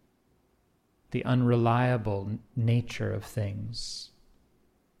 the unreliable nature of things.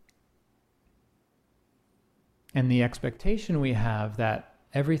 And the expectation we have that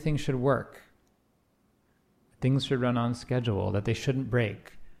everything should work, things should run on schedule, that they shouldn't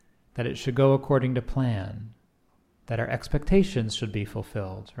break, that it should go according to plan, that our expectations should be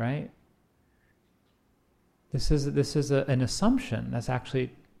fulfilled, right? This is an assumption that's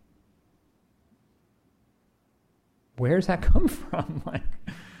actually, where's that come from?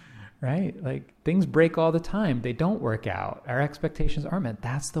 Right? Like, things break all the time. They don't work out. Our expectations aren't met.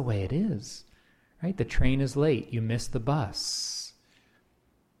 That's the way it is. Right? The train is late. You miss the bus.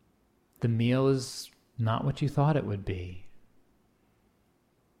 The meal is not what you thought it would be.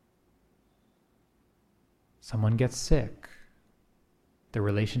 Someone gets sick. The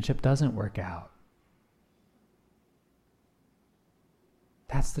relationship doesn't work out.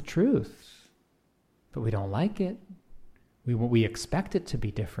 That's the truth. But we don't like it. We expect it to be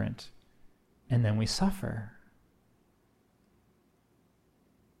different. And then we suffer.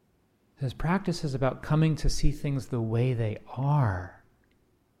 This practice is about coming to see things the way they are,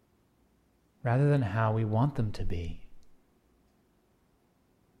 rather than how we want them to be.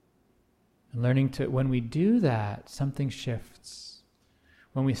 And learning to, when we do that, something shifts.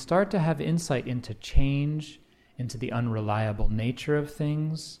 When we start to have insight into change, into the unreliable nature of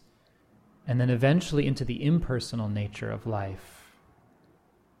things, and then eventually into the impersonal nature of life,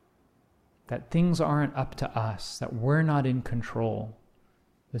 that things aren't up to us, that we're not in control.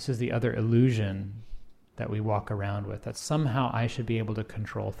 This is the other illusion that we walk around with, that somehow I should be able to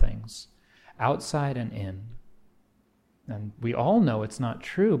control things, outside and in. And we all know it's not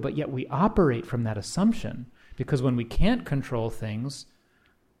true, but yet we operate from that assumption, because when we can't control things,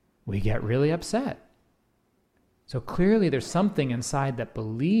 we get really upset. So clearly there's something inside that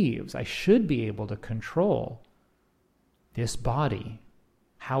believes I should be able to control this body,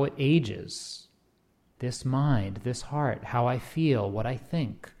 how it ages, this mind, this heart, how I feel, what I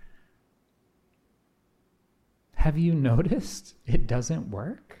think. Have you noticed it doesn't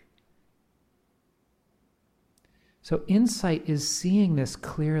work? So insight is seeing this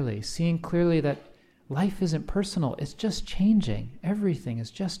clearly, seeing clearly that life isn't personal, it's just changing. Everything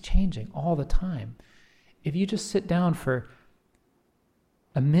is just changing all the time. If you just sit down for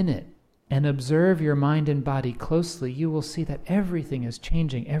a minute and observe your mind and body closely, you will see that everything is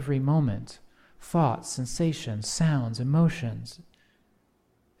changing every moment. Thoughts, sensations, sounds, emotions.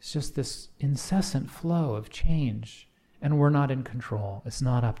 It's just this incessant flow of change, and we're not in control. It's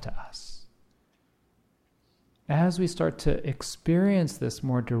not up to us. As we start to experience this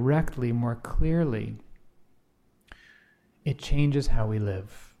more directly, more clearly, it changes how we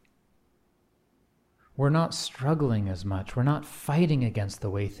live. We're not struggling as much. We're not fighting against the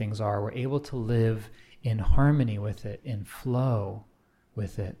way things are. We're able to live in harmony with it, in flow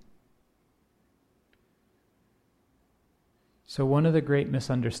with it. So one of the great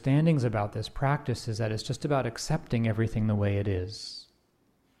misunderstandings about this practice is that it's just about accepting everything the way it is.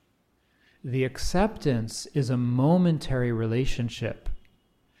 The acceptance is a momentary relationship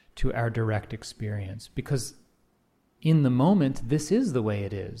to our direct experience, because in the moment, this is the way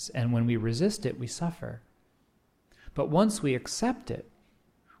it is, and when we resist it, we suffer. But once we accept it,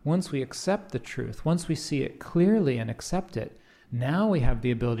 once we accept the truth, once we see it clearly and accept it, now we have the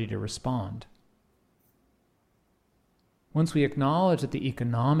ability to respond. Once we acknowledge that the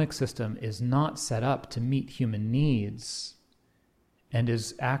economic system is not set up to meet human needs and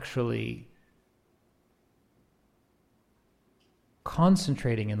is actually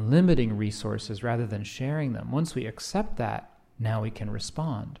concentrating and limiting resources rather than sharing them. Once we accept that, now we can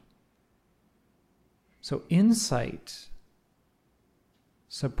respond. So insight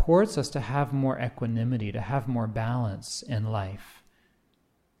supports us to have more equanimity, to have more balance in life.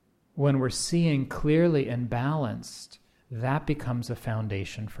 When we're seeing clearly and balanced, that becomes a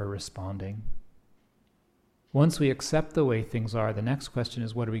foundation for responding. Once we accept the way things are, the next question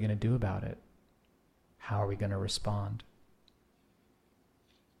is, what are we going to do about it? How are we going to respond?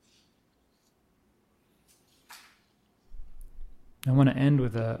 I want to end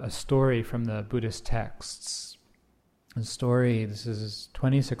with a story from the Buddhist texts. A story, this is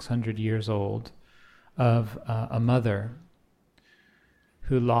 2,600 years old, of a mother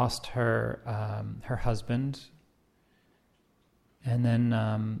who lost her husband and then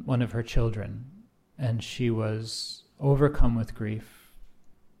one of her children. And she was overcome with grief.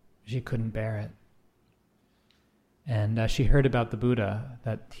 She couldn't bear it. And she heard about the Buddha,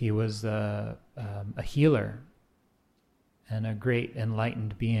 that he was a healer and a great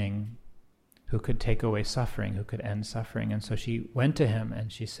enlightened being who could take away suffering, who could end suffering. And so she went to him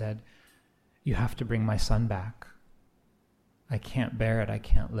and she said, "You have to bring my son back. I can't bear it, I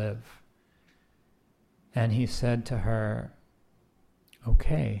can't live." And he said to her,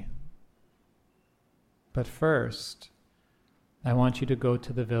 "Okay, but first, I want you to go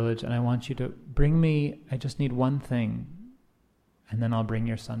to the village and I want you to bring me, I just need one thing, and then I'll bring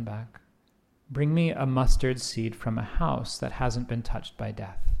your son back. Bring me a mustard seed from a house that hasn't been touched by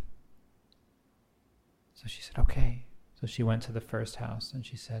death." So she said, "Okay." So she went to the first house and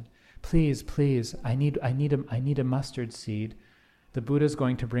she said, "Please, please, I need a mustard seed. The Buddha's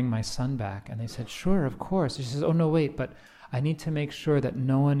going to bring my son back." And they said, "Sure, of course." She says, "Oh no, wait, but I need to make sure that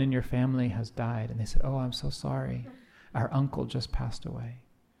no one in your family has died." And they said, "Oh, I'm so sorry. Our uncle just passed away."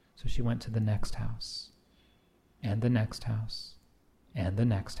 So she went to the next house, and the next house, and the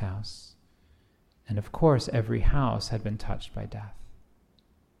next house. And of course, every house had been touched by death.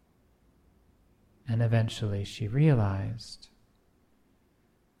 And eventually she realized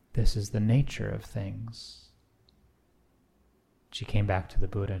this is the nature of things. She came back to the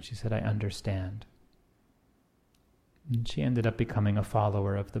Buddha and she said, "I understand." And she ended up becoming a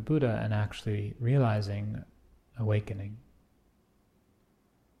follower of the Buddha and actually realizing awakening.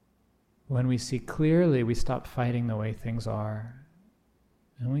 When we see clearly, we stop fighting the way things are,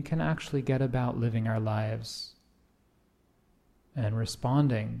 and we can actually get about living our lives and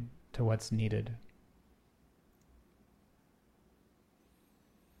responding to what's needed.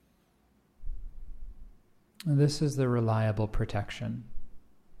 And this is the reliable protection.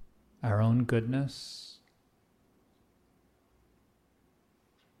 Our own goodness,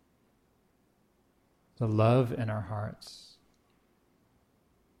 the love in our hearts,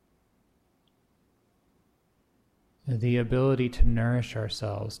 the ability to nourish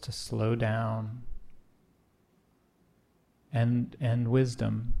ourselves, to slow down, and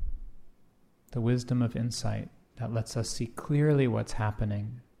wisdom, the wisdom of insight that lets us see clearly what's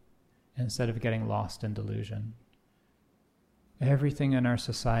happening instead of getting lost in delusion. Everything in our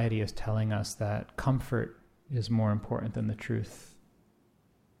society is telling us that comfort is more important than the truth.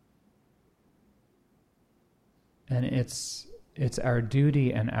 And it's our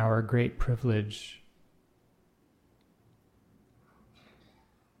duty and our great privilege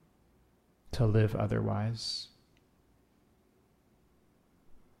to live otherwise.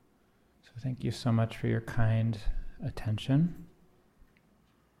 So thank you so much for your kind attention.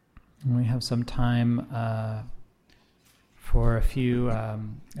 And we have some time for a few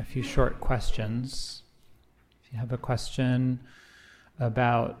short questions. If you have a question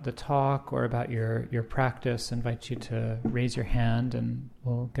about the talk or about your practice, I invite you to raise your hand and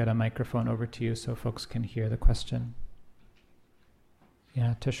we'll get a microphone over to you so folks can hear the question.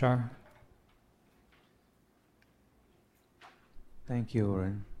 Yeah, Tushar. Thank you,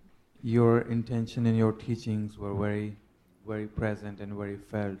 Oren. Your intention and your teachings were very, very present and very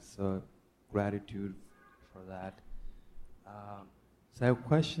felt, so gratitude for that. So I have a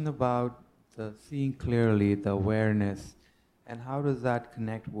question about the seeing clearly, the awareness, and how does that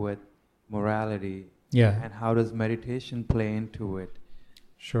connect with morality? Yeah. And how does meditation play into it?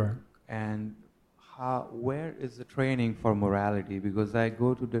 Sure. And where is the training for morality? Because I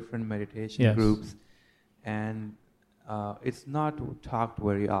go to different meditation groups, and it's not talked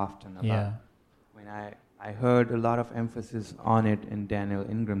very often about. Yeah. I mean, I heard a lot of emphasis on it in Daniel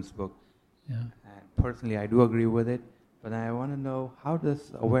Ingram's book. Yeah. And personally, I do agree with it. But I want to know, how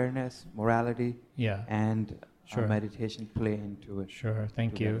does awareness, morality, and meditation play into it? Sure,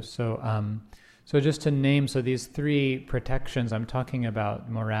 thank you. So just to name, so these three protections, I'm talking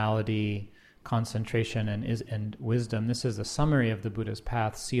about morality, concentration and wisdom. This is the summary of the Buddha's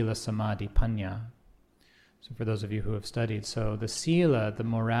path, Sila, Samadhi, Panya. So for those of you who have studied, so the Sila, the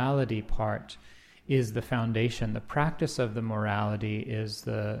morality part, is the foundation. The practice of the morality is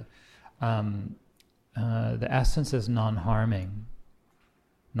the essence is non-harming,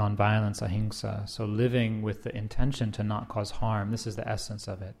 non-violence, ahimsa. So living with the intention to not cause harm. This is the essence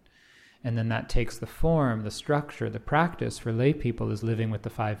of it. And then that takes the form, the structure, the practice for lay people is living with the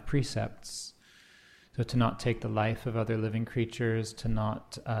 5 precepts. So to not take the life of other living creatures, to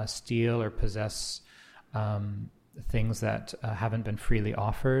not steal or possess things that haven't been freely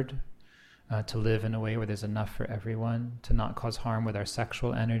offered, to live in a way where there's enough for everyone, to not cause harm with our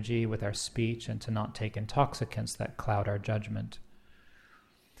sexual energy, with our speech, and to not take intoxicants that cloud our judgment.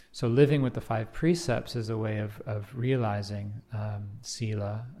 So living with the 5 precepts is a way of realizing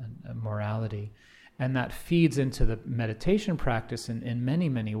sila and morality. And that feeds into the meditation practice in many,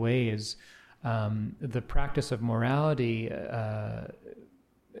 many ways. The practice of morality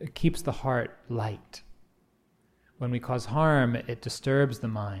keeps the heart light. When we cause harm, it disturbs the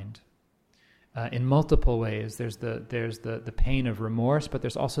mind. In multiple ways, there's the pain of remorse, but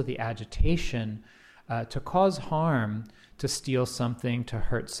there's also the agitation to cause harm, to steal something, to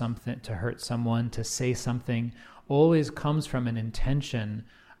hurt something, to hurt someone, to say something, always comes from an intention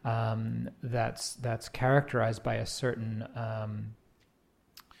that's characterized by a certain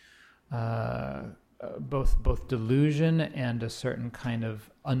both delusion and a certain kind of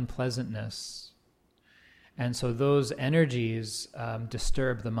unpleasantness, and so those energies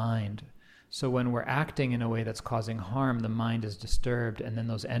disturb the mind. So when we're acting in a way that's causing harm, the mind is disturbed, and then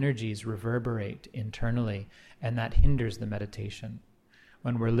those energies reverberate internally, and that hinders the meditation.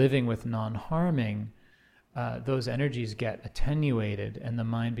 When we're living with non-harming, those energies get attenuated, and the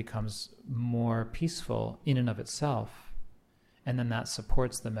mind becomes more peaceful in and of itself, and then that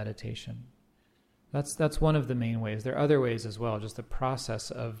supports the meditation. That's one of the main ways. There are other ways as well. Just the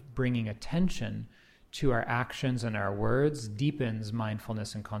process of bringing attention to our actions and our words deepens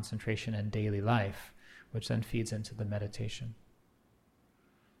mindfulness and concentration in daily life, which then feeds into the meditation.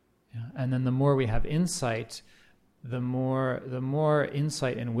 Yeah. And then the more we have insight, the more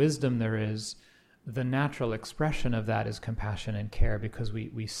insight and wisdom there is, the natural expression of that is compassion and care, because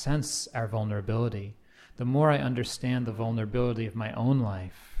we sense our vulnerability. The more I understand the vulnerability of my own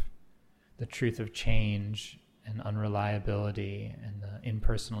life, the truth of change and unreliability and the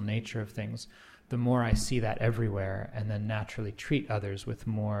impersonal nature of things, the more I see that everywhere, and then naturally treat others with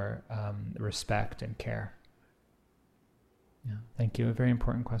more respect and care. Yeah, thank you. A very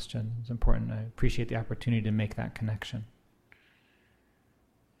important question. It's important. I appreciate the opportunity to make that connection.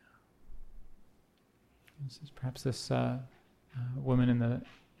 This is perhaps this woman in the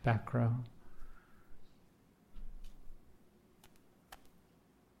back row.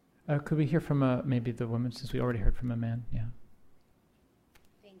 Could we hear from maybe the woman, since we already heard from a man? Yeah.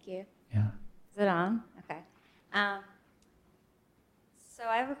 Thank you. Yeah. Is it on? Okay. So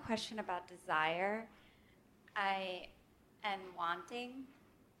I have a question about desire and wanting,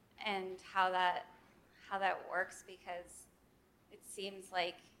 and how that works, because it seems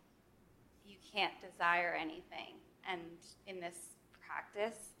like you can't desire anything, and in this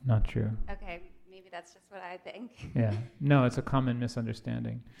practice. Not true. Okay, maybe that's just what I think. Yeah. No, it's a common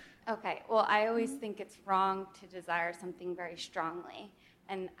misunderstanding. Okay. Well, I always think it's wrong to desire something very strongly.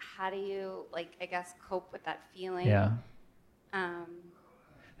 And how do you, cope with that feeling? Yeah.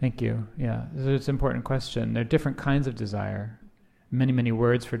 Thank you. Yeah, it's an important question. There are different kinds of desire. Many, many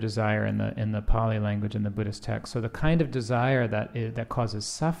words for desire in the Pali language in the Buddhist text. So the kind of desire that causes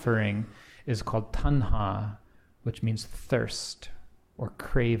suffering is called tanha, which means thirst or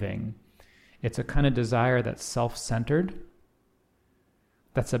craving. It's a kind of desire that's self-centered,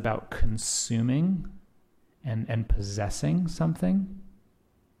 that's about consuming and possessing something.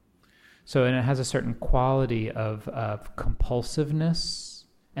 So, and it has a certain quality of compulsiveness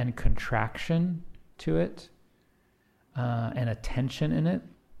and contraction to it, and attention in it.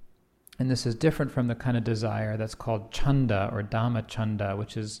 And this is different from the kind of desire that's called chanda or dhamma chanda,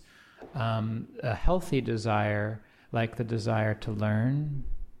 which is a healthy desire, like the desire to learn,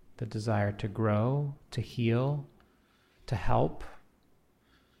 the desire to grow, to heal, to help,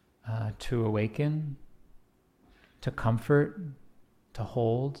 to awaken, to comfort, to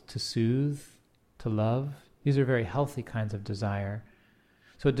hold, to soothe, to love. These are very healthy kinds of desire.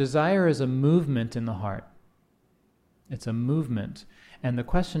 So desire is a movement in the heart. It's a movement. And the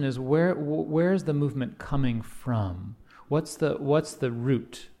question is, where is the movement coming from? What's the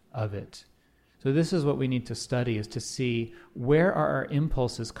root of it? So this is what we need to study, is to see, where are our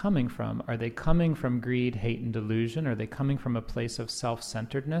impulses coming from? Are they coming from greed, hate, and delusion? Are they coming from a place of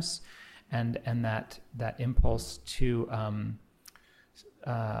self-centeredness? and that impulse to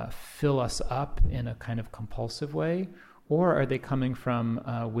fill us up in a kind of compulsive way, or are they coming from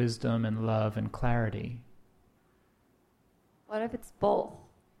wisdom and love and clarity? What if it's both?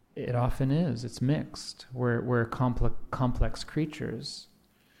 It often is. It's mixed. We're complex creatures.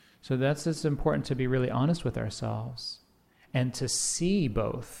 So it's important to be really honest with ourselves and to see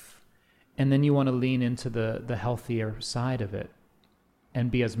both. And then you want to lean into the healthier side of it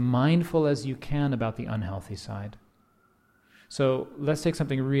and be as mindful as you can about the unhealthy side. So let's take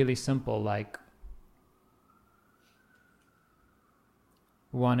something really simple like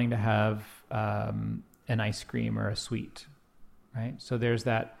wanting to have an ice cream or a sweet, right? So there's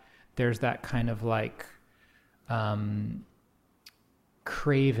that kind of like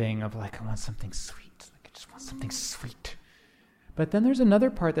craving of like, I want something sweet. Like, I just want something sweet. But then there's another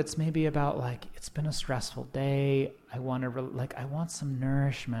part that's maybe about like, it's been a stressful day. I want to I want some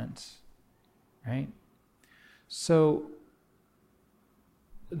nourishment, right? So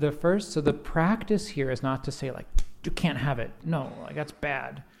the practice here is not to say like, you can't have it. No, like that's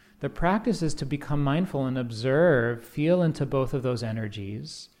bad. The practice is to become mindful and observe, feel into both of those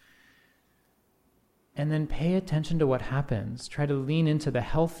energies, and then pay attention to what happens. Try to lean into the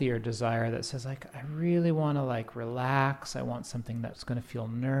healthier desire that says like, I really want to like relax. I want something that's going to feel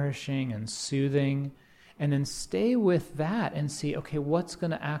nourishing and soothing. And then stay with that and see, okay, what's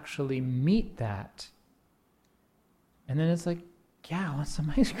going to actually meet that? And then it's like, yeah, I want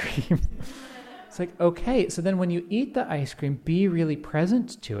some ice cream. It's like, okay, so then when you eat the ice cream, be really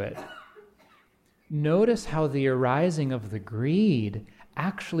present to it. Notice how the arising of the greed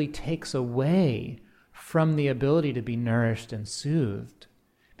actually takes away from the ability to be nourished and soothed,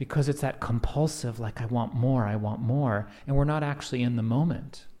 because it's that compulsive, like, I want more, and we're not actually in the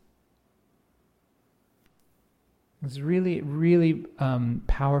moment. It's really, really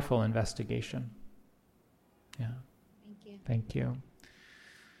powerful investigation. Yeah. Thank you. Thank you.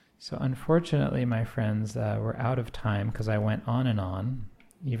 So unfortunately, my friends, we're out of time because I went on,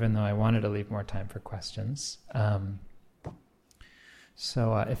 even though I wanted to leave more time for questions.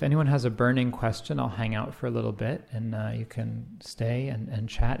 So if anyone has a burning question, I'll hang out for a little bit and you can stay and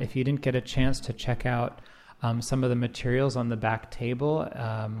chat. If you didn't get a chance to check out some of the materials on the back table,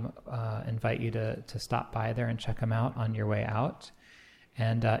 invite you to stop by there and check them out on your way out.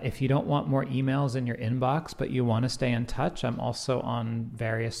 And if you don't want more emails in your inbox, but you want to stay in touch, I'm also on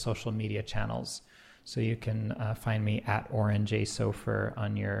various social media channels. So you can find me at Oren J. Sofer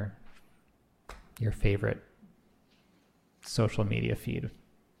on your favorite social media feed.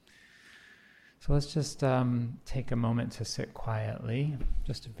 So let's just take a moment to sit quietly,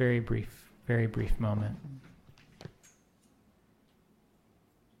 just a very brief moment.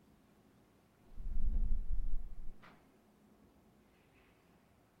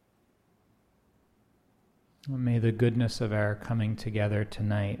 May the goodness of our coming together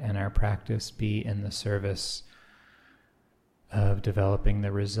tonight and our practice be in the service of developing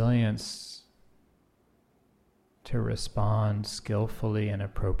the resilience to respond skillfully and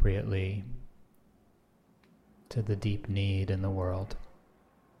appropriately to the deep need in the world.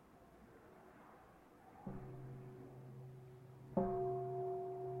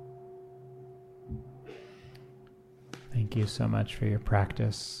 Thank you so much for your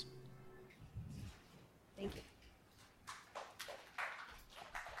practice. Thank you.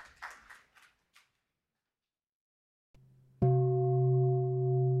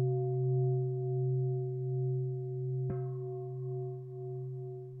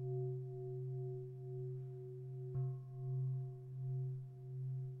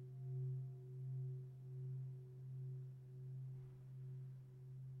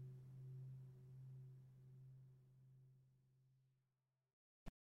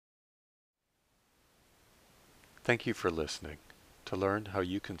 Thank you for listening. To learn how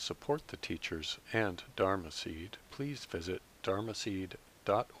you can support the teachers and Dharma Seed, please visit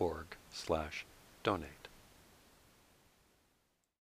dharmaseed.org/donate.